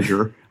their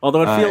leisure.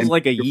 Although it feels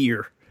like a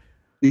year.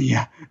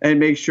 Yeah, and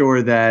make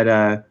sure that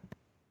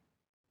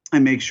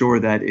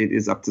it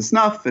is up to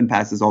snuff and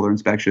passes all their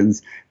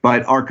inspections.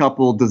 But our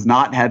couple is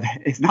not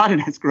an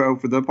escrow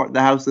for the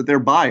house that they're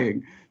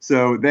buying.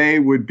 So they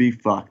would be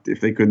fucked if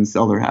they couldn't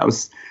sell their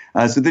house.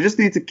 So they just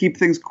need to keep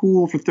things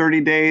cool for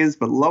 30 days.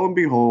 But lo and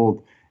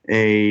behold,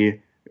 the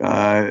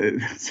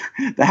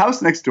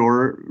house next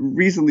door,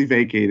 recently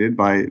vacated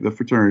by the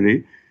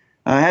fraternity,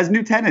 has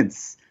new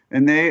tenants.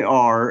 And they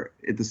are,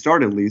 at the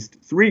start at least,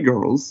 3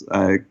 girls,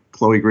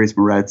 Chloe Grace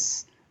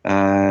Moretz,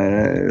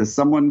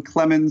 someone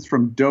Clemens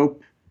from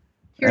Dope,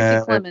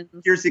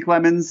 Kiersey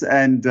Clemens,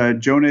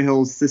 and Jonah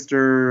Hill's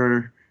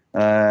sister,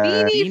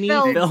 Beanie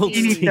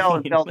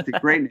Feldstein.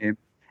 Great name.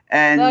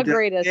 And the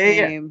greatest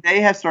name.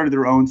 They have started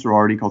their own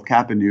sorority called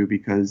Kappa Nu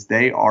because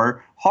they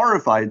are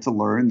horrified to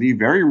learn the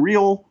very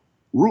real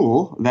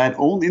rule that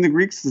only in the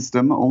Greek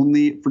system,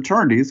 only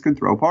fraternities can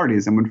throw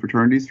parties. And when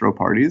fraternities throw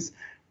parties,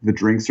 the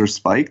drinks are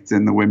spiked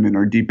and the women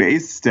are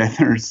debased and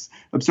there's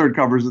absurd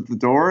covers at the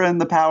door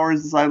and the power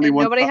is decidedly and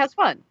nobody has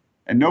fun.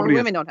 And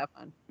women don't have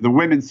fun. The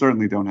women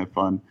certainly don't have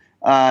fun.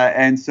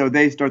 And so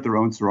they start their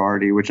own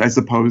sorority, which I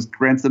suppose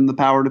grants them the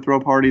power to throw a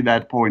party.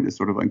 That point is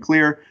sort of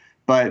unclear.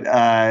 But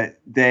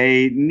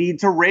they need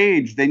to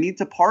rage. They need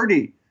to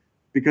party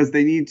because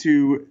they need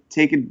to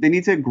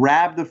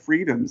grab the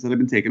freedoms that have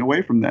been taken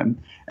away from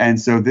them. And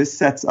so this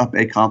sets up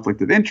a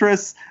conflict of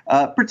interest,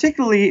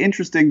 particularly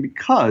interesting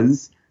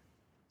because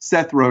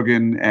Seth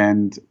Rogen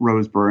and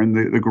Rose Byrne,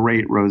 the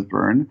great Rose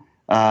Byrne,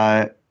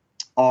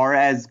 are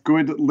as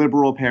good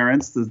liberal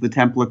parents as the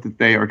template that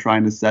they are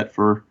trying to set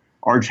for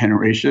our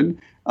generation,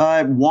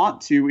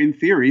 want to, in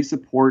theory,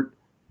 support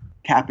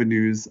Kappa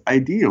Nu's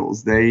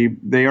ideals. They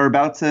are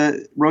about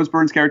to, Rose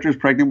Byrne's character is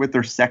pregnant with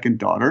their second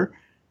daughter.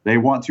 They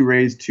want to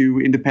raise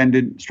 2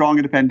 strong,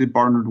 independent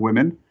Barnard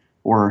women,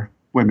 or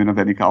women of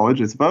any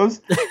college, I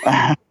suppose.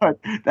 But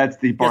that's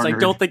the Barnard. Yes, I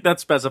don't think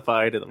that's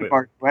specified in the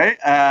Barnard way.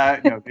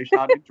 No, they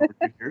shot in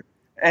Georgia here.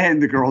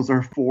 And the girls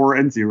are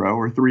 4-0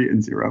 or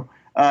 3-0.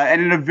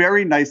 And in a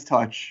very nice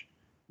touch,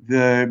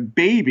 the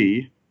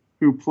baby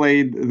who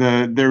played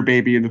their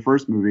baby in the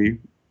first movie,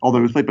 although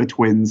it was played by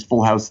twins,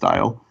 Full House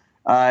style,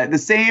 the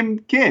same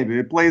kid,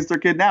 it plays their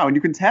kid now. And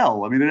you can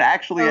tell. I mean, it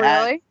actually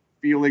adds a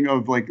feeling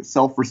of like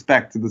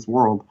self-respect to this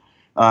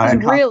this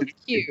She's really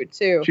cute,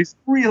 too. She's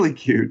really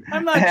cute.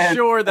 I'm not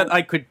sure that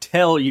I could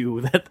tell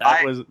you that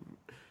was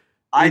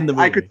in the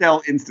movie. I could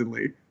tell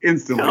instantly.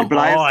 Come but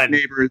I on. have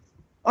neighbors.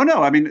 Oh,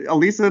 no. I mean,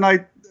 Elisa and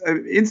I,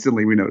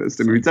 instantly we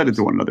noticed. I mean, we said it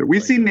to one another.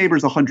 We've seen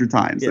Neighbors 100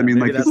 times. Yeah, I mean,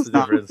 like, that's this is the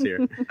not. difference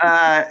here.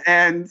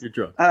 And You're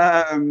drunk.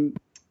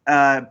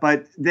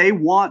 but they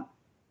want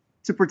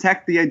to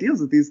protect the ideals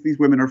that these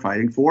women are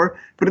fighting for.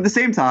 But at the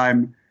same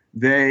time,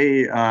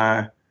 they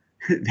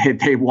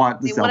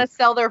want to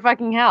sell their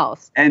fucking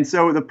house. And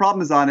so the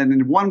problem is on, and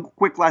in one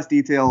quick last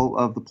detail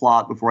of the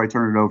plot before I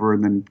turn it over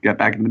and then get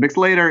back into the mix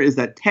later, is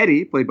that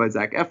Teddy, played by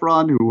Zac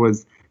Efron, who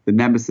was the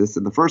nemesis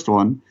in the first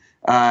one,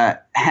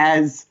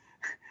 has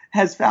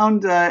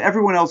found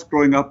everyone else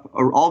growing up,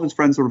 or all of his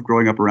friends sort of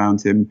growing up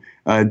around him.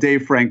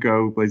 Dave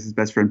Franco, who plays his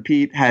best friend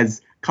Pete,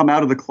 has come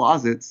out of the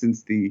closet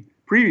since the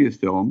previous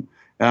film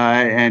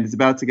and is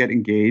about to get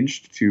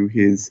engaged to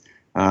his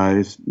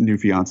new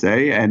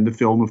fiance. And the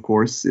film, of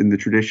course, in the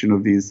tradition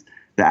of the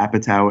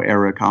Apatow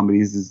era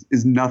comedies,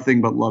 is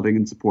nothing but loving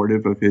and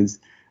supportive of his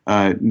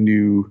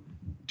new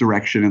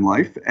direction in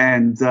life.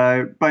 And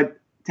but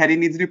Teddy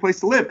needs a new place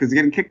to live because he's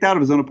getting kicked out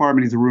of his own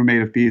apartment. He's a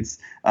roommate of Pete's,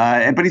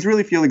 but he's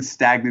really feeling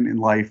stagnant in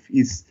life.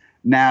 His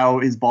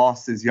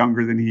boss is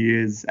younger than he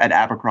is at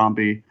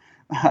Abercrombie.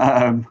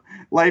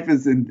 Life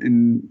is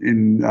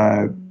in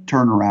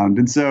turnaround,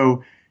 and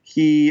so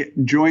he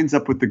joins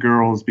up with the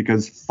girls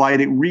because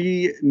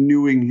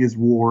renewing his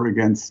war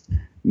against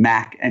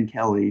Mac and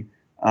Kelly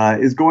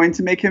is going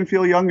to make him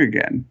feel young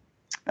again.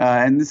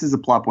 And this is a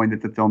plot point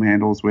that the film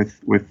handles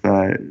with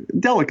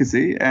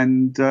delicacy,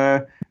 and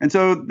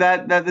so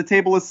that the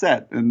table is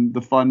set and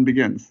the fun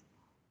begins.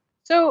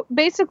 So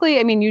basically,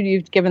 I mean,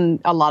 you've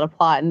given a lot of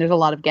plot, and there's a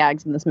lot of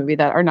gags in this movie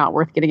that are not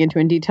worth getting into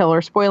in detail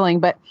or spoiling.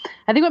 But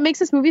I think what makes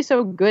this movie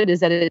so good is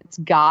that it's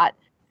got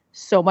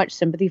so much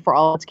sympathy for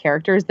all its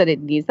characters that it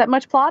needs that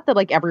much plot, that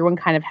like everyone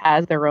kind of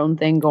has their own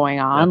thing going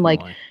on.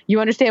 Definitely. Like, you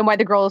understand why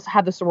the girls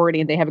have the sorority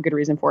and they have a good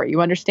reason for it.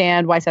 You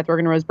understand why Seth Rogen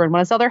and Rose Byrne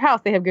want to sell their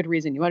house. They have good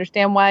reason. You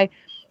understand why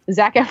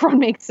Zac Efron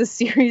makes a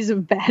series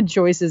of bad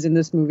choices in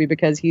this movie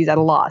because he's at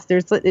a loss.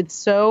 It's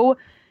so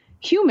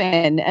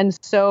human and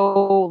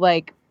so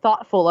like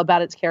thoughtful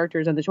about its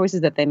characters and the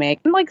choices that they make.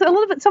 And like a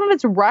little bit, some of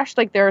it's rushed.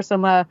 Like there are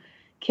some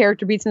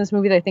character beats in this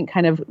movie that I think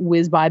kind of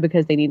whiz by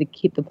because they need to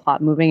keep the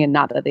plot moving, and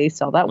not that they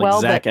sell that like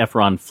well. Zac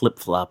Efron flip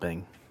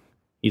flopping.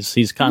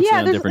 He's constantly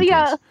on different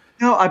teams.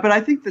 No, but I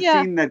think the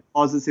scene that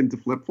causes him to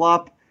flip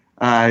flop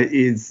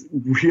is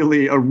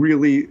really a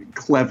really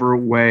clever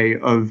way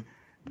of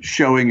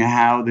showing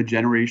how the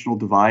generational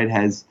divide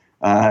has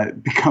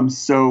become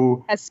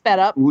so sped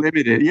up,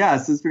 limited.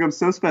 Yes, it's become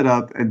so sped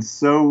up and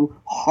so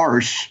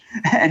harsh.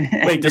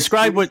 Wait,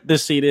 describe what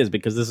this scene is,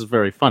 because this is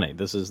very funny.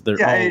 This is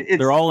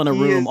they're all in a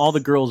room. All the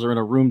girls are in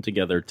a room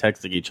together,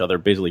 texting each other,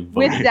 basically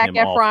voting with Zac him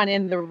Efron off.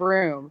 in the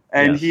room,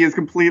 and he is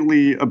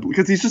completely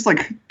because he's just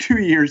like 2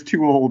 years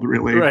too old,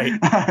 really, right.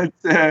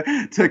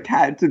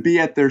 to be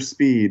at their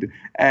speed,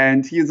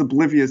 and he is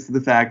oblivious to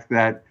the fact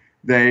that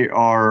they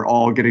are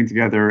all getting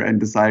together and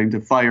deciding to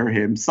fire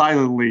him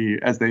silently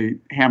as they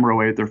hammer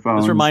away at their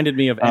phones. This reminded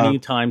me of any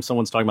time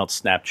someone's talking about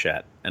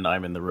Snapchat and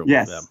I'm in the room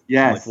with them.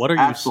 Yes, like, what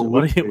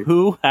are you?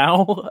 Who?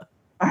 How?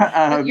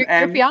 Your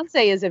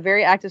fiance is a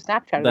very active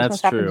Snapchatter.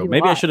 That's true.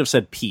 Maybe I should have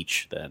said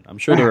peach then. I'm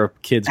sure there are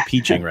kids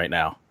peaching right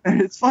now.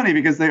 It's funny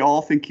because they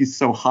all think he's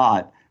so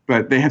hot,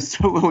 but they have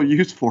so little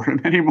use for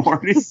him anymore.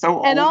 And he's so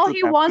old. And all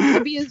he wants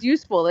to be is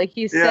useful. Like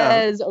he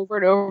says over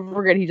and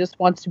over again, he just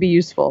wants to be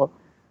useful.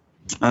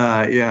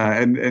 But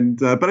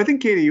I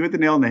think, Katie, you hit the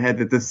nail on the head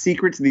that the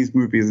secret to these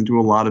movies and to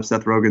a lot of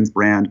Seth Rogen's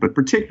brand, but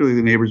particularly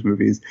the Neighbors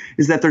movies,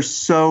 is that they're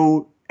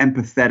so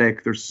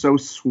empathetic. They're so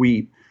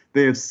sweet.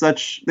 They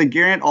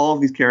grant all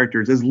of these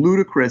characters, as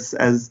ludicrous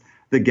as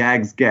the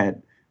gags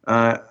get,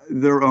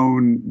 their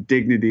own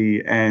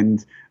dignity,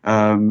 and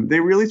they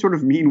really sort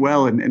of mean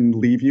well and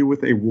leave you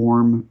with a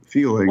warm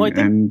feeling. Well, I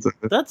think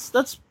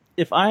that's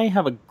if I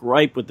have a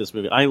gripe with this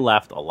movie, I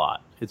laughed a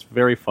lot. It's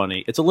very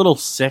funny. It's a little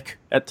sick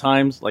at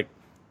times. Like,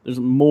 there's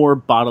more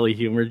bodily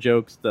humor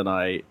jokes than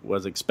I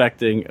was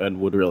expecting and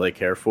would really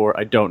care for.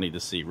 I don't need to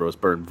see Rose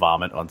Byrne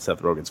vomit on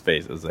Seth Rogen's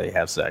face as they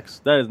have sex.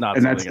 That is not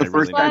something I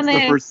really need. That's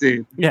the first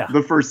scene. Yeah.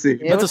 The first scene.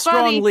 That's a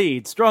strong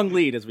lead. Strong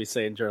lead, as we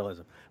say in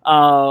journalism.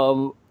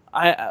 But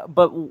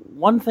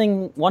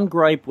one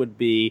gripe would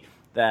be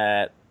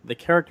that the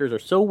characters are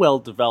so well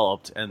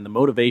developed and the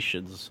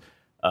motivations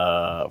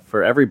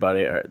for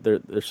everybody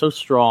they're so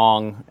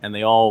strong, and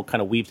they all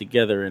kind of weave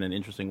together in an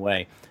interesting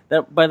way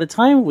that by the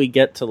time we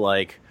get to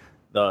like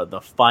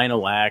the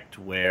final act,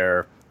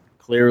 where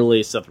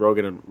clearly Seth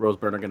Rogen and Rose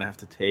Byrne are going to have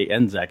to take,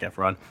 and Zac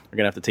Efron are going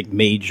to have to take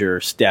major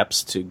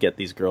steps to get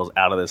these girls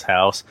out of this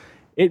house,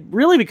 it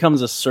really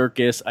becomes a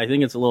circus. I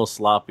think it's a little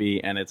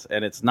sloppy, and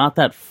it's not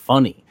that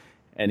funny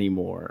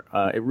anymore.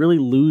 It really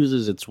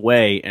loses its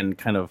way and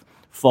kind of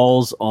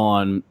falls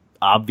on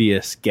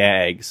obvious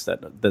gags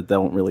that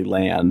don't really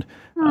land,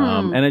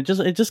 and it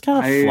just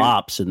kind of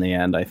flops in the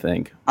end, I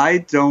think. I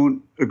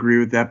don't agree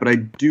with that, but I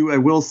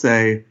will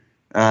say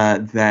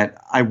that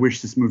I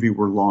wish this movie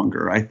were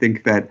longer. I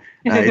think that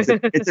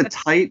it's a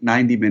tight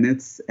 90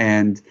 minutes,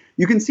 and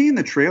you can see in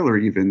the trailer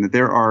even that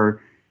there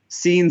are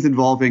scenes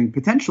involving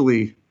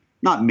potentially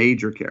not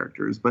major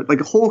characters, but like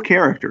whole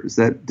characters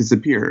that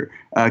disappear.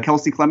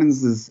 Kelsey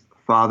Clemens'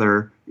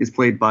 father is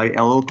played by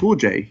LL Cool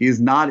J. He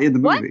is not in the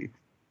movie.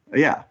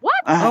 Yeah. What?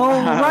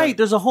 Right.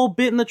 There's a whole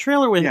bit in the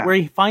trailer where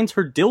he finds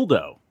her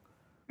dildo.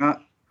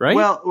 Right?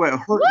 Well,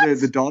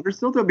 the daughter's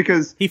dildo,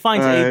 because he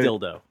finds a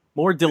dildo.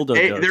 More dildo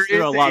jokes.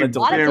 There are a lot of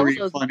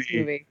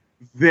dildo.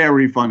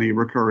 Very funny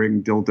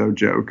recurring dildo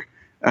joke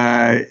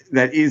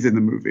that is in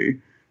the movie,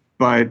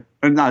 but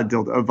not a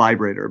dildo, a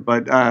vibrator.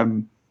 But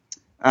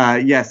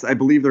yes, I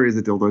believe there is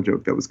a dildo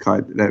joke that was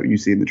cut that you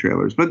see in the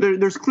trailers. But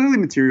there's clearly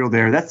material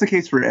there. That's the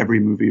case for every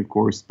movie, of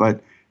course.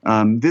 But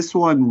this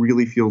one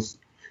really feels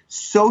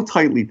so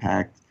tightly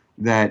packed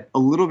that a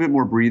little bit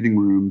more breathing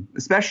room,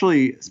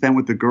 especially spent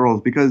with the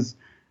girls, because,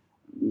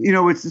 you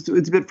know, it's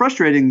a bit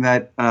frustrating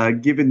that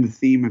given the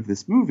theme of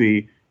this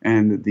movie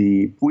and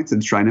the points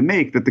it's trying to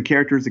make, that the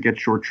characters that get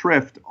short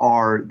shrift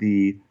are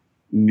these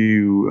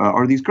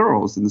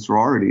girls in the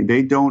sorority.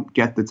 They don't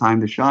get the time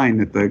to shine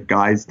that the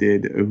guys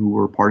did who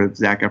were part of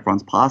Zac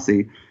Efron's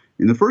posse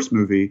in the first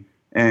movie.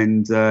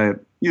 And,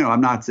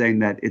 I'm not saying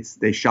that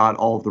they shot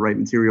all of the right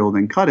material and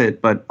then cut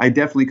it, but I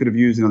definitely could have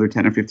used another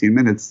 10 or 15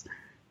 minutes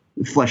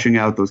fleshing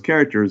out those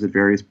characters at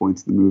various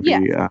points in the movie.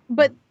 Yeah,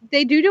 but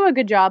they do a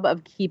good job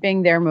of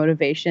keeping their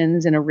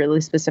motivations in a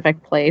really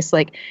specific place.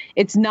 Like,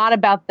 it's not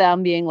about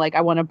them being like,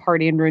 I want to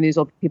party and ruin these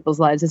old people's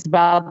lives. It's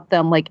about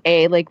them, like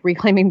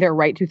reclaiming their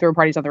right to third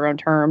parties on their own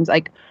terms,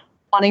 like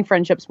wanting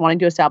friendships, wanting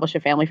to establish a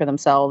family for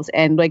themselves,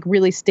 and like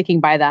really sticking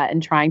by that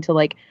and trying to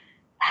like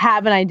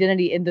have an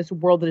identity in this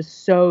world that is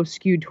so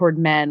skewed toward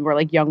men, where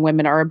like young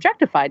women are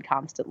objectified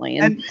constantly.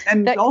 And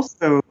that,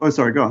 also,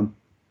 sorry, go on.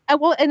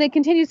 Well, and it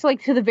continues to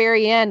like to the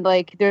very end.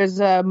 Like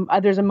there's a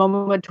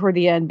moment toward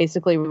the end,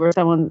 basically, where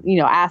someone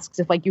asks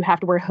if like you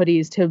have to wear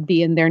hoodies to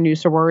be in their new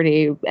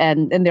sorority,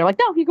 and they're like,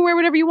 no, you can wear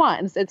whatever you want.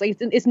 And it's like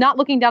it's not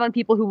looking down on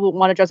people who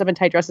want to dress up in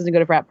tight dresses and go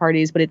to frat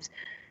parties, but it's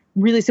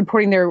really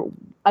supporting their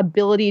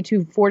ability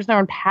to forge their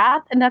own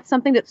path, and that's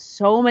something that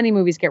so many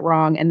movies get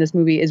wrong, and this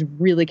movie is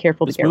really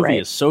careful to get right. This movie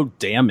is so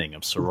damning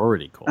of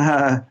sorority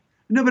culture.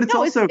 No, but it's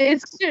also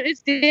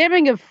it's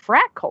damning of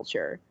frat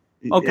culture.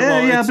 Okay,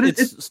 well,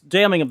 it's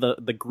damning of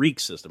the Greek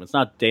system. It's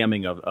not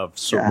damning of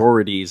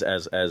sororities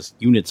as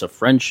units of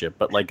friendship,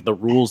 but like the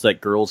rules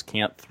that girls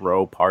can't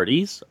throw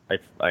parties.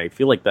 I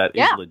feel like that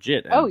is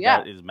legit, and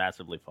that is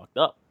massively fucked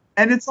up.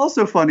 And it's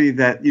also funny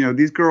that,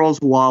 these girls,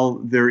 while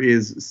there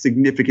is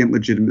significant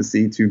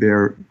legitimacy to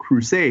their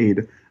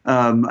crusade,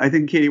 I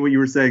think, Katie, what you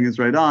were saying is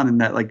right on, in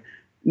that, like,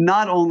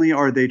 not only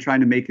are they trying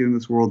to make it in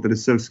this world that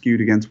is so skewed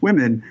against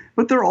women,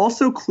 but they're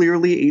also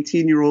clearly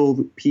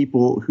 18-year-old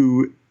people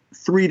who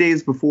 3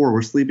 days before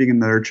were sleeping in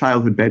their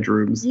childhood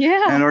bedrooms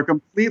and are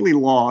completely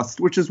lost,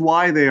 which is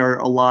why they are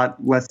a lot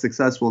less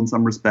successful in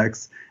some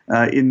respects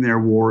in their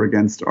war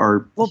against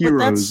our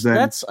heroes. But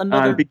that's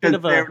another because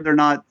bit of they're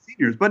not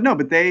seniors. But no,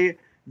 but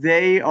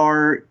they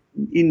are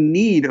in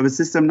need of a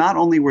system not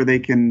only where they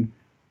can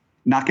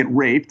not get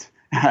raped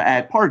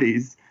at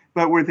parties,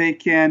 but where they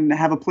can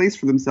have a place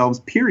for themselves,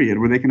 period,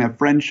 where they can have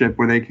friendship,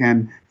 where they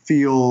can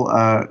feel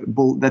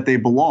that they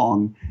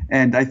belong.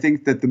 And I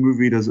think that the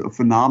movie does a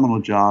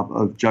phenomenal job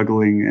of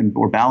juggling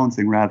or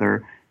balancing,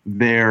 rather,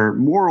 their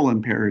moral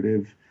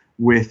imperative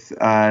with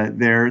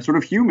their sort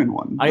of human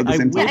one. I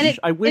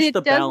wish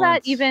the balance. Does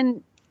that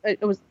even.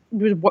 It was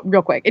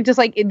real quick. It just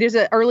there's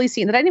an early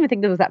scene that I didn't even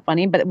think that was that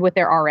funny, but with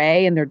their RA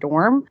in their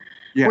dorm,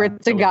 where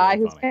it's a guy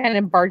who's kind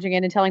of barging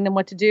in and telling them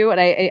what to do.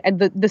 And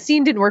the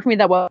scene didn't work for me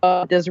that well.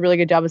 It does a really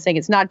good job of saying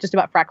it's not just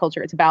about frat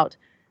culture. It's about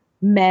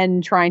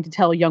men trying to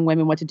tell young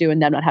women what to do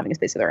and them not having a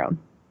space of their own.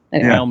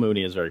 Anyway. Al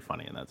Mooney is very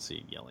funny in that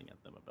scene, yelling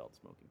at them about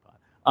smoking pot.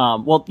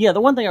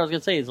 The one thing I was going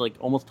to say is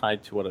almost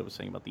tied to what I was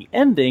saying about the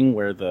ending,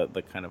 where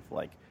the kind of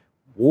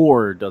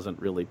war doesn't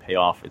really pay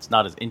off. It's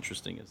not as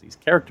interesting as these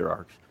character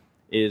arcs.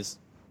 Is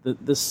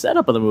the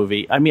setup of the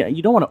movie. I mean,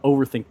 you don't want to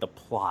overthink the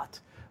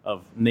plot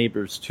of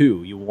Neighbors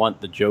 2. You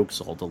want the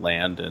jokes all to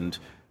land and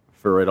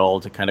for it all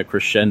to kind of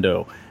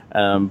crescendo.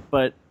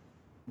 But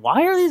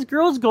why are these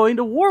girls going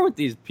to war with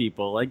these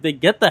people? They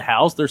get the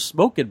house, they're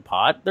smoking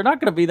pot. They're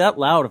not going to be that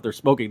loud if they're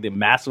smoking the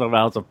massive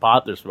amounts of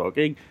pot they're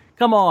smoking.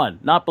 Come on,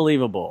 not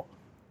believable.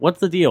 What's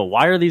the deal?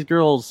 Why are these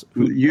girls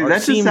who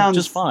seem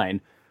just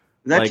fine?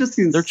 That just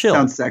seems they're chill.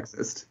 Sounds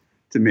sexist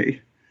to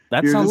me.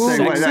 That sounds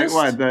sexist?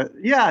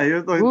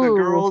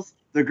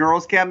 The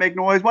girls can't make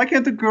noise. Why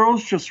can't the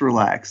girls just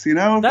relax? If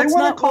they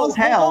want to cause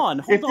hell. Hold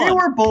if they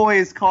were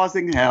boys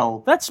causing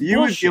hell, you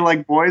would feel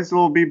like boys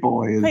will be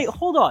boys. Hey,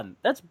 hold on.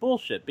 That's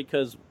bullshit,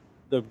 because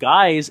the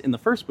guys in the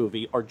first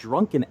movie are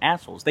drunken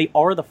assholes. They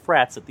are the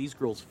frats that these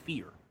girls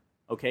fear.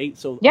 Okay?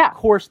 So, of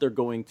course, they're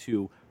going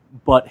to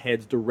butt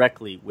heads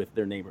directly with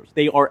their neighbors.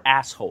 They are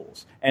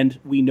assholes. And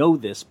we know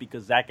this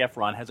because Zac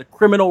Efron has a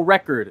criminal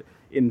record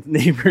in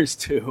Neighbors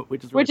 2,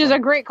 which is a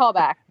great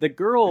callback. The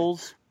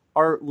girls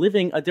are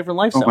living a different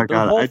lifestyle. Oh my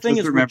God, the whole I thing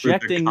just is remembered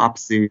rejecting the cop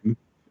scene.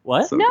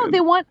 What? So no, good.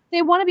 they want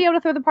to be able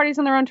to throw the parties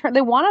on their own terms.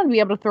 They want to be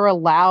able to throw a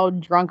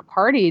loud, drunk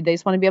party. They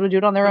just want to be able to do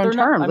it on their own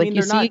terms.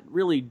 They're not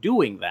really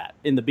doing that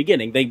in the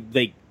beginning.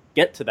 They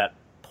get to that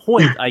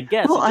point, I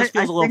guess. Well, it just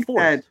feels a little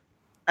forced.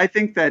 I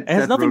think that it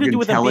has nothing to do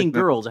with them being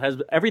girls. It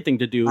has everything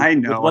to do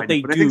with what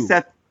they do. I think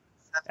Seth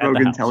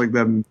Rogen telling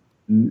them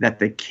that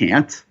they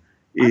can't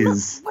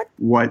is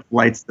what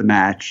lights the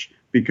match,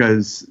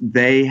 because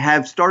they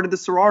have started the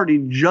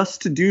sorority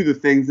just to do the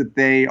things that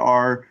they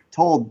are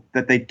told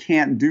that they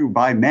can't do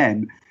by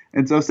men.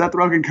 And so Seth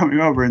Rogen coming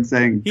over and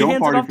saying, "Don't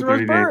party for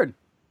 30 days."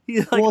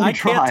 He's like, I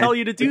can't tell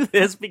you to do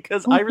this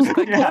because I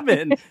respect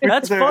women.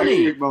 That's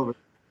funny.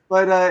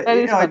 But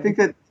I think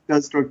that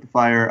does stroke the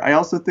fire. I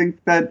also think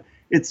that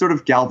it sort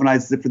of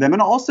galvanizes it for them,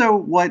 and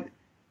also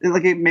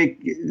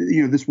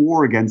this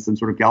war against them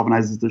sort of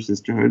galvanizes their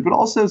sisterhood. But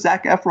also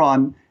Zac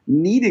Efron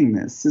needing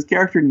this, his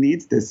character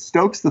needs this,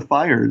 stokes the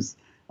fires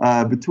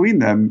between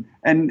them,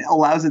 and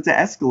allows it to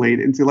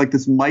escalate into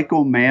this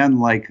Michael Mann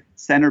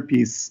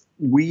centerpiece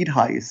weed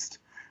heist,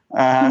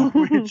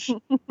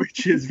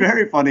 which is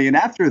very funny. And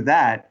after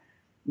that,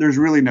 there's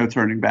really no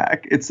turning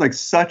back. It's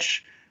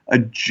such a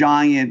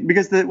giant,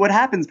 because what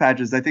happens,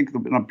 Patches, I think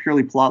on a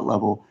purely plot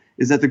level,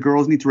 is that the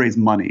girls need to raise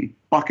money,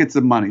 buckets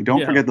of money.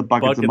 Don't forget the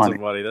buckets of money.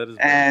 That is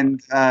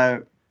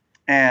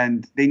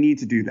and they need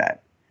to do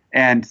that.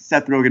 And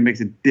Seth Rogen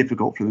makes it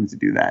difficult for them to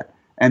do that.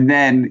 And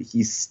then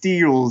he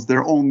steals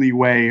their only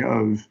way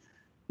of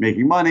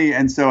making money.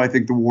 And so I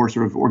think the war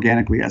sort of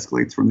organically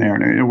escalates from there,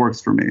 and it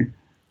works for me.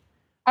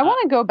 I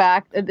want to go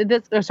back.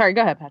 Sorry,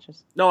 go ahead,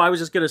 Patches. No, I was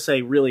just going to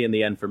say, really, in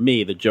the end, for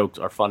me, the jokes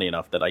are funny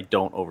enough that I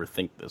don't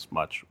overthink this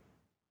much.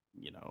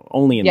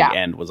 Only in the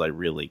end was I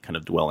really kind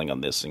of dwelling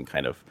on this and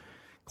kind of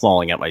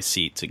clawing at my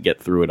seat to get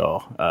through it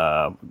all.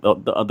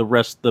 The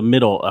rest, the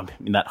middle,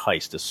 that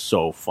heist is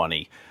so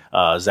funny.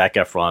 Zac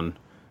Efron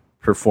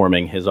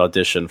performing his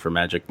audition for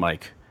Magic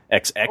Mike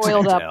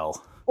XXL.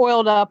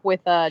 Oiled up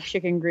with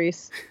chicken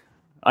grease.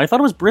 I thought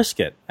it was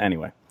brisket.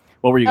 Anyway,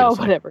 what were you going to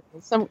say? Whatever.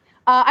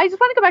 I just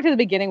want to go back to the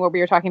beginning where we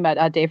were talking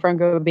about Dave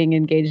Franco being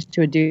engaged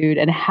to a dude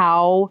and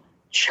how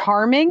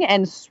charming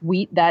and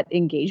sweet that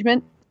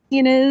engagement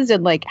scene is,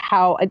 and like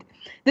how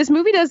this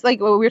movie does, like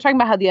we were talking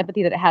about how the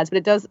empathy that it has,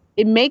 but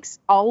it makes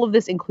all of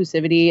this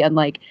inclusivity and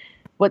like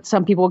what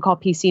some people would call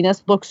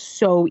PC-ness look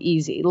so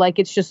easy. Like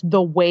it's just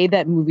the way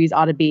that movies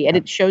ought to be. And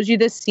it shows you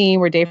this scene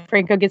where Dave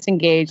Franco gets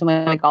engaged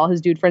and like all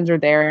his dude friends are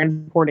there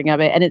and supporting of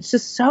it. And it's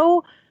just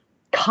so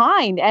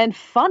kind and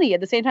funny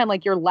at the same time.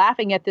 Like you're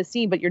laughing at this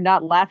scene, but you're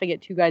not laughing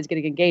at two guys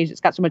getting engaged.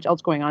 It's got so much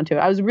else going on to it.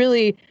 I was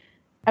really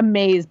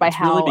amazed by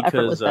how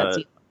effortless that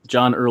scene.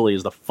 John Early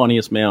is the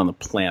funniest man on the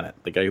planet.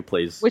 The guy who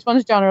plays... Which one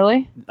is John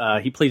Early?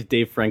 He plays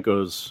Dave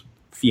Franco's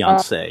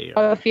fiance.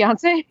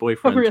 Fiance?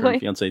 Boyfriend really? turned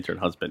fiance turned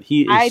husband.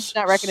 He is I did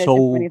not recognize him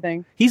from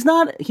anything. He's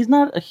not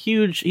a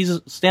huge... He's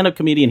a stand-up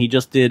comedian. He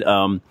just did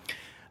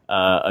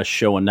a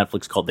show on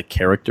Netflix called The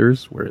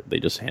Characters, where they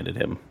just handed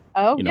him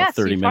 30 minutes.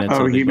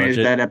 Oh, on he the made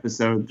budget. that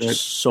episode. That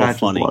so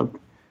funny. This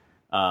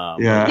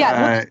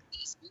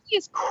movie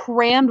is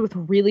crammed with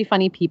really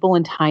funny people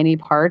in tiny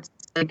parts.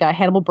 Like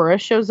Hannibal Buress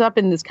shows up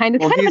in this kind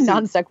of a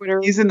non sequitur.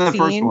 He's in the scene.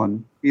 first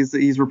one. He's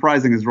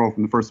reprising his role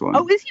from the first one.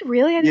 Oh, is he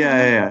really?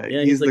 Yeah.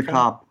 He's the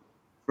cop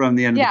from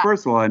the end of the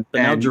first one.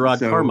 But now Gerard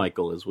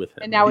Carmichael is with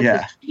him. And now it's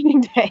his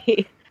training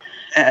day.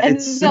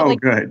 It's so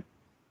good.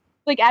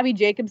 Like Abby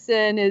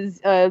Jacobson is,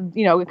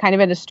 kind of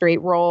in a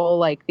straight role.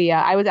 Like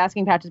I was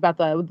asking Patches about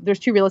there's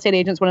two real estate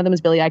agents. One of them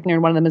is Billy Eichner,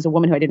 and one of them is a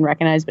woman who I didn't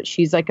recognize, but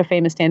she's like a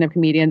famous stand-up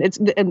comedian.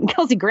 And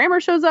Kelsey Grammer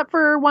shows up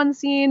for one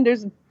scene.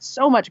 There's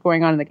so much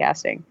going on in the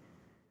casting.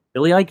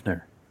 Billy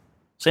Eichner,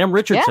 Sam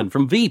Richardson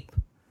from Veep.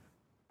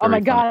 Oh my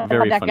God,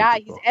 that guy!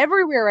 People. He's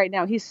everywhere right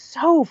now. He's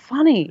so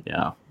funny.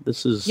 Yeah,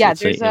 this is a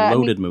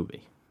loaded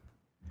movie.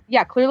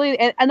 Yeah, clearly,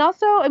 and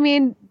also, I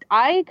mean,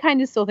 I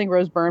kind of still think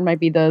Rose Byrne might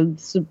be the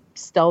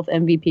stealth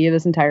MVP of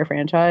this entire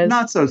franchise.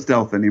 Not so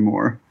stealth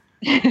anymore.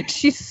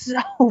 She's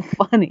so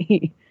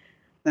funny.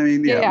 I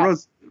mean,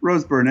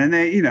 Rose Byrne, and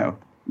they,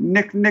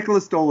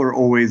 Nicholas Stoller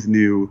always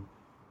knew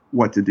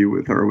what to do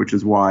with her, which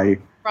is why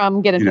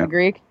from Get Him to the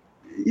Greek.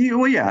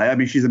 Well, yeah, I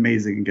mean, she's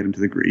amazing in Get Him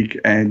to the Greek,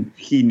 and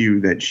he knew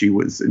that she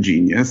was a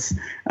genius,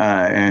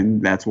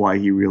 and that's why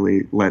he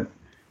really let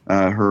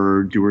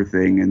her do her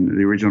thing in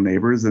the original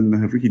Neighbors,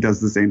 and he does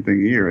the same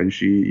thing here. And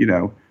she,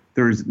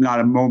 there's not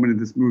a moment in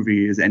this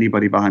movie is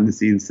anybody behind the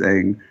scenes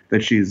saying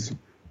that she's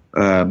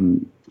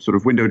sort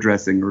of window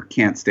dressing or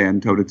can't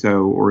stand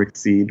toe-to-toe or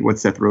exceed what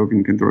Seth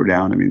Rogen can throw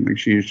down. I mean, like,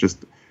 she's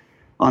just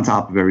on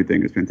top of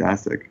everything. Is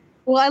fantastic.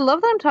 Well, I love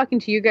that I'm talking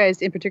to you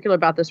guys in particular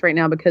about this right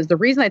now, because the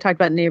reason I talked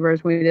about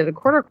Neighbors when we did a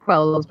quarter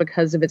quell was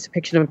because of its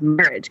depiction of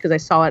marriage, because I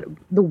saw it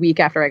the week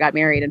after I got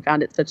married and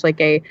found it such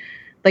like a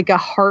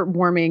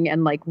heartwarming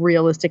and like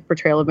realistic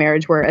portrayal of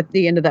marriage, where at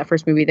the end of that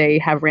first movie they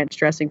have ranch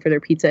dressing for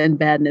their pizza in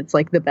bed, and it's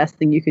like the best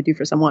thing you could do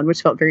for someone,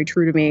 which felt very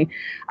true to me.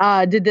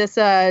 Did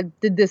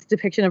this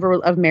depiction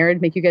of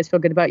marriage make you guys feel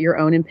good about your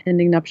own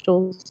impending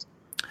nuptials?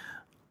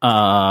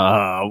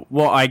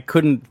 Well, I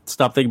couldn't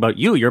stop thinking about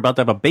you. You're about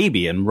to have a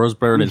baby, and Rose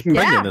Byrne is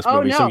pregnant in this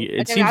movie. No. So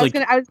it seems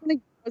I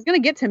was gonna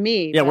get to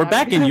me. Yeah, we're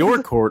back in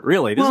your court,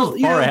 really. This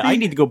is far ahead. I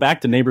need to go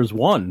back to Neighbors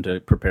 1 to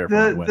prepare for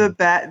my wedding.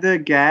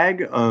 The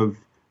gag of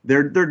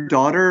their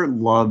daughter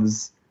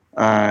loves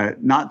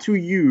not to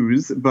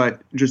use,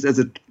 but just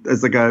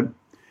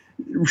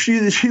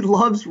she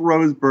loves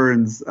Rose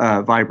Byrne's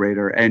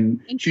vibrator, and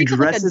she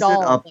dresses it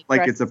up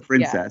like it's a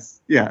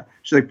princess. Yeah,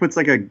 she like puts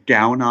like a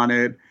gown on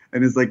it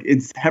and is like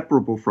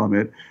inseparable from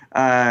it.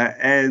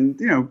 And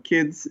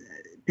kids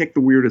pick the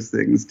weirdest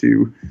things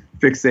to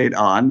fixate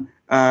on.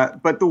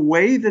 But the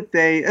way that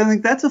I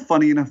think that's a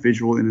funny enough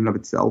visual in and of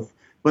itself.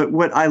 But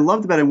what I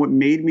loved about it, and what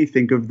made me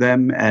think of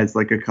them as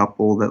like a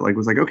couple that like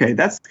was like, okay,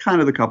 that's kind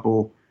of the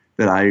couple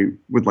that I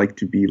would like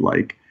to be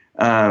like.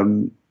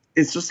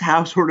 It's just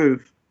how sort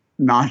of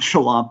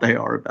nonchalant they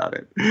are about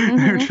it. Mm-hmm.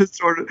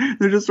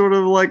 They're just sort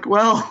of like,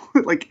 well,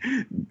 like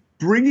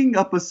bringing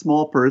up a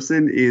small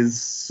person is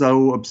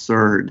so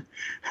absurd.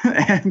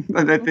 And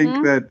I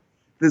think that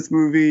this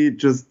movie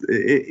just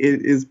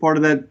it is part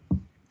of that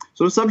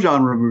sort of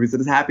subgenre of movies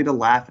that is happy to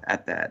laugh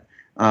at that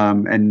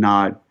and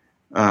not.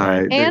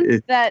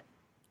 That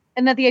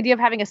the idea of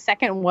having a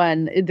second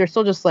one, they're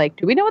still just like,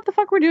 do we know what the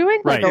fuck we're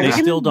doing? Right, like, they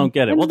still don't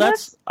get it. Well,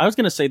 I was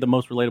going to say the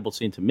most relatable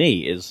scene to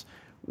me is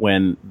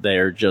when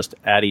they're just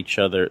at each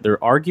other.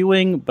 They're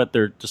arguing, but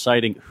they're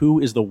deciding who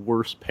is the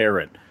worst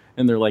parent.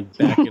 And they're like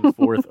back and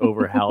forth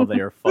over how they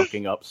are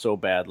fucking up so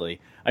badly.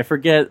 I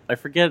forget,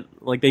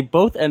 like they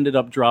both ended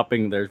up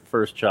dropping their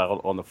first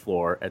child on the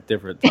floor at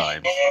different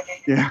times.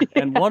 Yeah.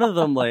 And one of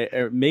them, like,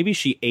 maybe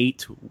she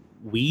ate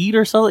weed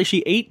or something.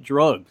 She ate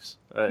drugs.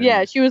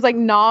 Yeah, she was like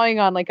gnawing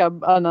on a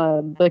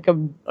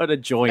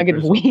joint like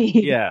or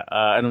weed. Yeah,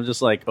 and I'm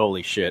just like,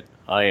 holy shit,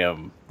 I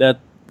am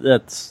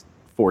that's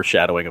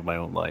foreshadowing of my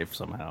own life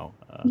somehow.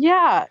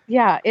 Yeah.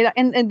 But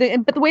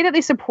the way that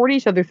they support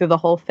each other through the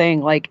whole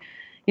thing, like,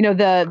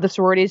 the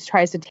sororities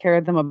tries to tear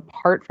them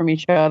apart from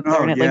each other,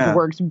 and it like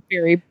works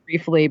very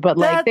briefly, but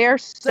like they're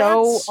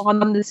so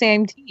on the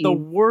same team. The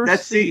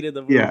worst scene in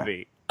the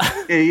movie.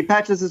 Yeah,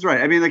 Patches is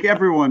right. I mean, like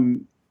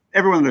everyone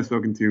that I've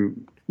spoken to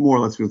more or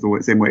less feels the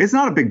same way. It's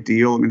not a big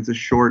deal. I mean, it's a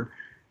short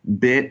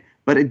bit,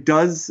 but it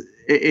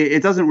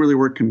doesn't really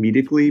work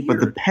comedically, but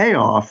the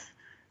payoff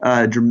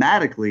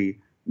dramatically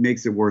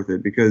makes it worth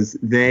it, because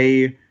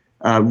they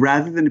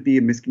rather than it be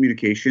a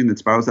miscommunication that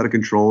spirals out of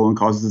control and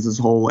causes this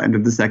whole end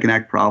of the second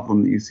act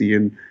problem that you see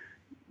in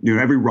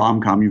every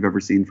rom-com you've ever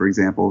seen, for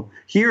example.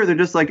 Here, they're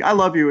just like, I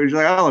love you. And she's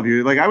like, I love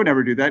you. Like, I would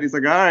never do that. He's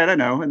like, all right, I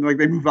know. And like,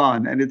 they move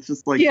on. And it's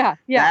just like,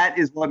 that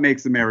is what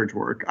makes a marriage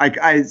work.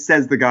 I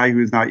says the guy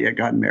who's not yet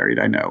gotten married,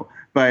 I know.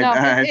 But no,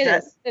 it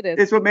is.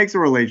 It's what makes a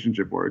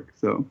relationship work.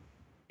 So.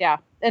 Yeah.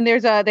 And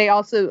they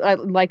also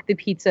like the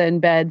pizza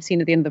in bed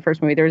scene at the end of the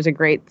first movie. There's a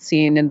great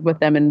scene with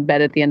them in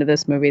bed at the end of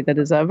this movie that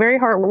is very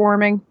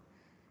heartwarming.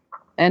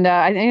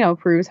 And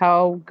proves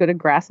how good a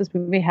grasp this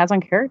movie has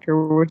on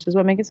character, which is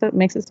what makes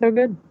it so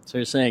good. So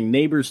you're saying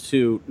Neighbors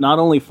 2, not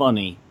only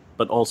funny,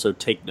 but also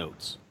take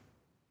notes.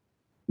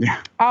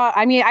 Yeah.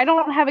 I mean, I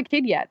don't have a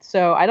kid yet,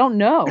 so I don't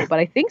know, but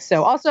I think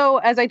so. Also,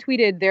 as I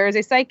tweeted, there is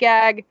a sight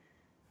gag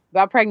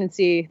about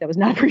pregnancy that was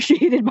not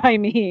appreciated by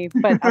me,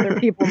 but other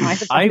people might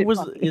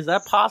have. Is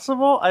that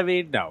possible? I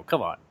mean, no,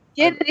 come on.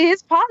 It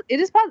is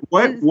possible.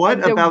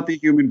 What about the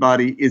human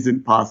body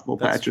isn't possible,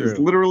 Patches?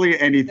 True. Literally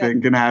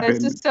anything can happen.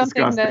 It's just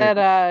something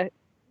that,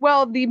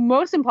 the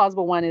most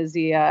implausible one is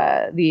the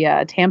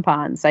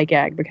tampon sight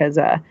gag, because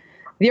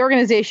the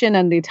organization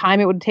and the time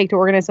it would take to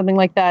organize something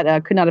like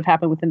that could not have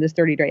happened within this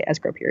 30-day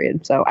escrow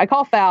period. So I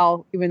call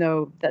foul, even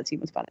though that scene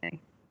was funny.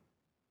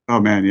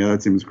 Oh man, yeah,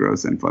 that seems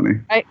gross and funny.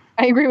 I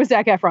agree with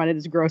Zac Efron. It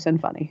is gross and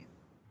funny.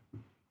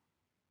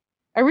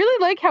 I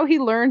really like how he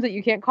learns that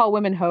you can't call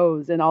women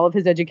hoes, and all of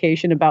his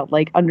education about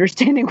like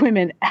understanding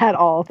women at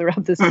all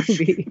throughout this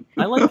movie.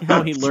 I like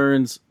how he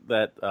learns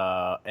that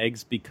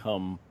eggs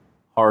become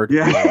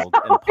hard-boiled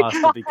and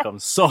pasta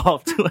becomes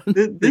soft.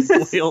 This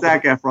is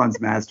Zac Efron's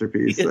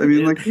masterpiece. I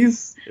mean, like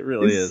it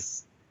really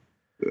is.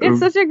 It's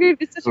such a good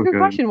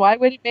question. Why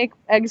would it make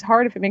eggs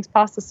hard if it makes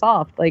pasta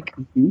soft? Like,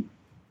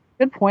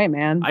 good point,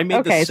 man. I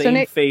made the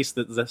same face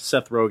that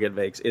Seth Rogen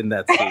makes in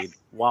that scene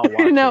while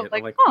watching it.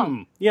 I'm like,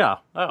 yeah,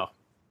 oh.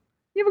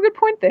 You have a good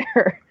point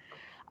there.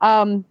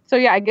 So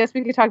yeah, I guess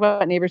we could talk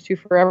about Neighbors 2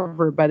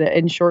 forever, but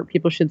in short,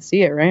 people should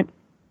see it, right?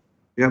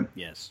 Yep.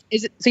 Yes.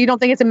 So you don't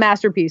think it's a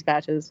masterpiece,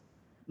 Patches?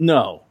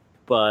 No,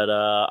 but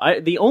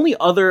the only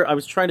other, I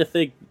was trying to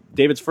think,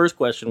 David's first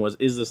question was,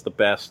 is this the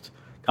best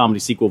comedy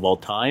sequel of all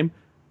time?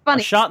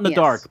 Funny. A Shot in the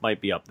Dark might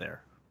be up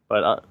there,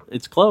 but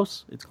it's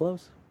close. It's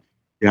close.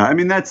 Yeah, I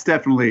mean, that's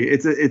definitely,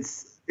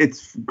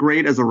 it's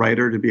great as a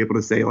writer to be able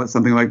to say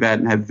something like that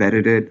and have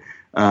vetted it.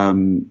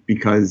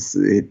 Because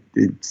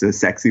it's a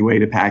sexy way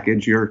to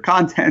package your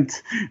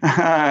content.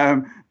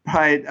 But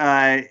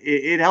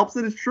it helps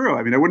that it's true.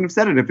 I mean, I wouldn't have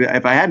said it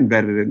if I hadn't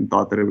vetted it and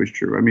thought that it was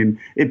true. I mean,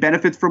 it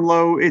benefits from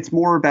low. It's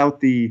more about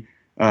the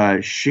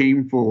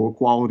shameful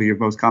quality of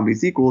most comedy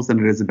sequels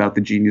than it is about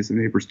the genius of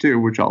Neighbors 2,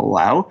 which I'll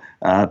allow.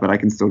 But I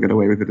can still get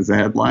away with it as a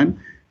headline.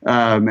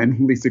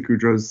 And Lisa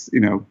Kudrow's,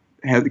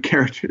 head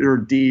character,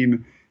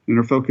 Dean, and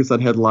her focus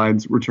on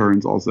headlines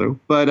returns also.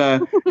 But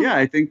yeah,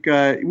 I think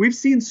we've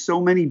seen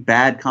so many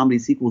bad comedy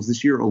sequels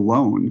this year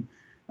alone,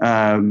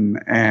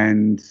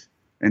 and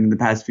in the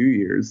past few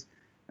years,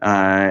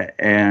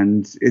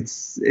 and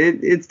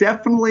it's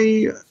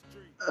definitely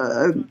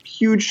a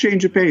huge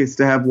change of pace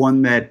to have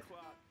one that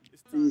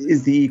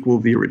is the equal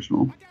of the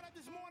original.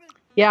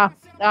 Yeah,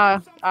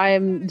 I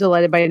am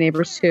delighted by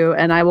Neighbors 2,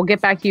 and I will get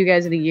back to you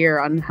guys in a year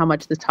on how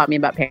much this taught me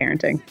about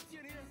parenting.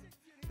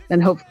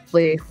 And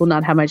hopefully will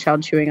not have my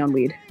child chewing on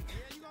weed.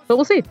 But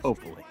we'll see.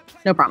 Hopefully.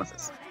 No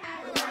promises.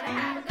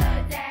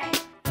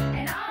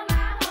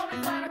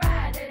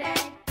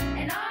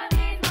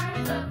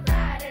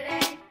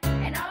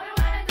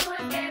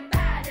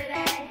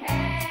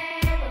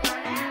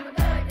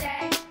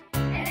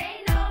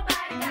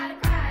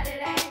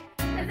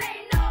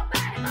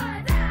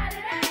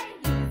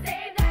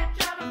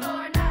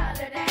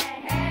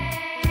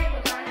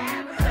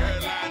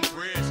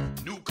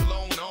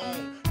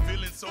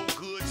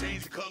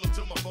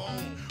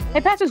 Hey,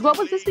 Patches, what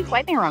was this week's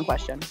lightning round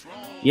question?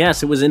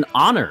 Yes, it was in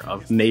honor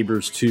of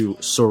Neighbors 2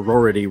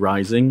 Sorority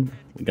Rising.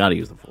 We got to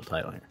use the full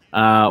title here.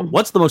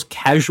 What's the most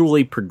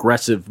casually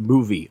progressive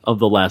movie of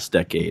the last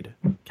decade?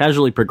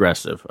 Casually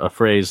progressive, a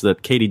phrase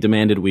that Katie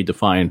demanded we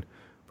define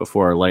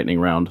before our lightning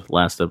round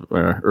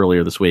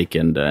earlier this week,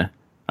 and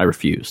I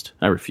refused.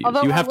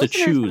 Although you have to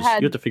choose.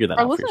 You have to figure that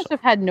out. Our listeners have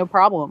had no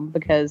problem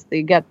because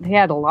they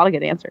had a lot of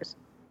good answers.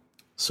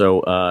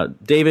 So,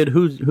 David,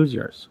 who's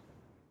yours?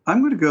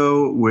 I'm going to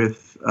go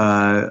with,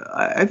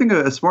 I think,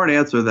 a smart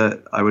answer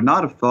that I would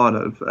not have thought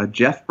of.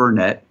 Jeff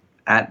Burnett,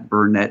 at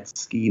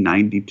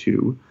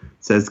BurnettSki92,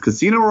 says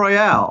Casino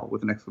Royale,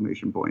 with an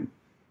exclamation point.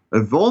 A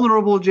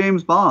vulnerable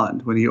James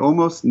Bond when he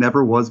almost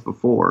never was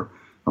before.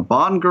 A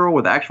Bond girl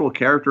with actual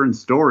character and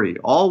story,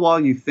 all while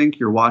you think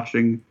you're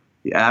watching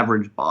the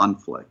average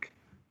Bond flick.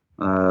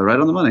 Right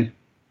on the money.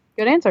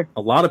 Good answer.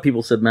 A lot of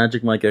people said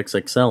Magic Mike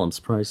XXL. I'm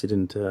surprised he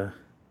didn't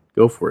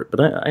go for it, but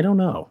I don't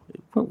know.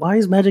 Why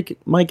is Magic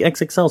Mike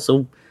XXL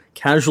so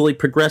casually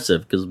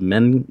progressive? Because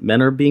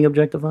men are being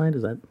objectified?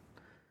 Is that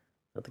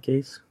the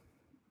case?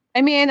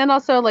 I mean, and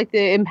also like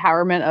the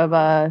empowerment of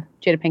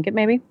Jada Pinkett,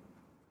 maybe.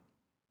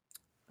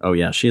 Oh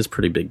yeah, she is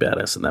pretty big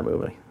badass in that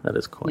movie. That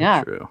is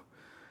quite true.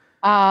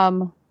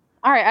 All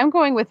right, I'm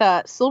going with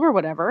Silver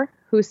Whatever,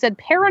 who said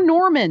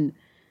Paranorman,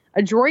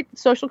 adroit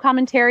social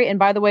commentary, and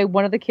by the way,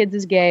 one of the kids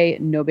is gay.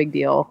 No big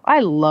deal. I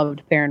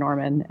loved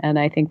Paranorman, and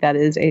I think that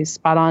is a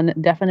spot-on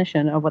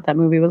definition of what that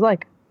movie was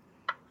like,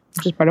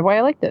 which is part of why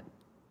I liked it.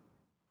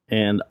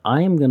 And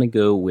I am going to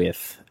go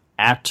with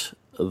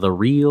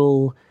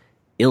 @TheRealIllick,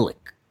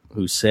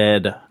 who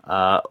said,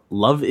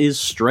 Love is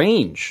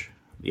Strange,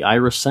 the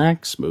Ira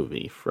Sachs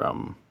movie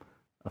from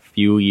a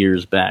few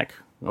years back.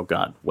 Oh,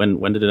 God. When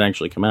did it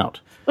actually come out?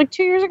 Like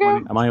 2 years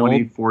ago? Am I old?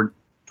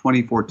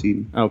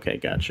 2014. Okay,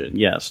 gotcha.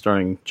 Yeah,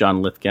 starring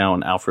John Lithgow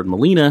and Alfred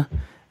Molina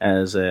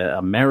as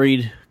a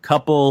married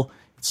couple.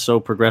 It's so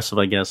progressive,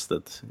 I guess,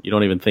 that you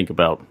don't even think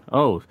about,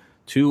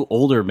 two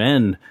older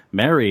men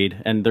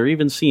married, and there are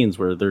even scenes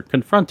where they're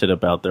confronted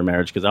about their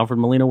marriage because Alfred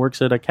Molina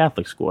works at a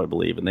Catholic school, I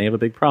believe, and they have a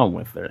big problem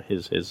with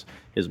his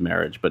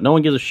marriage. But no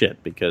one gives a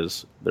shit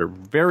because they're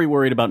very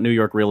worried about New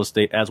York real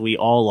estate, as we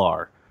all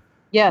are.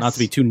 Yes. Not to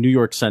be too New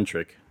York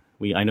centric.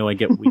 We get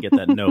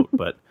that note,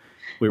 but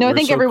I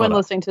think everyone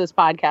listening to this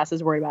podcast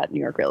is worried about New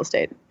York real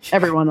estate.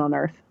 Everyone on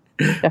Earth,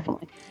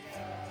 definitely.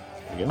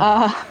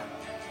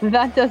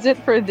 That does it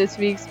for this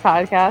week's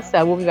podcast.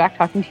 We'll be back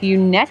talking to you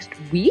next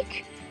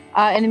week.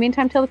 In the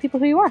meantime, tell the people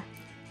who you are.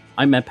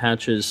 I'm Matt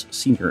Patches,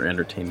 Senior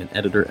Entertainment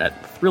Editor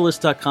at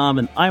Thrillist.com,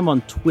 and I'm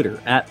on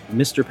Twitter at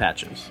Mr.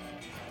 Patches.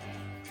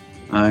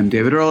 I'm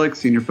David Ehrlich,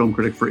 Senior Film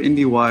Critic for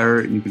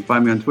IndieWire, and you can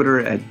find me on Twitter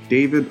at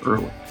David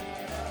Ehrlich.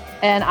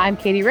 And I'm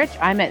Katie Rich.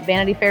 I'm at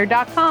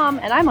VanityFair.com,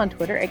 and I'm on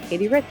Twitter at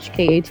Katie Rich,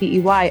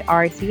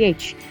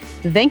 KATEYRICH.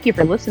 Thank you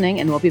for listening,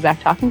 and we'll be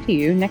back talking to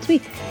you next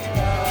week.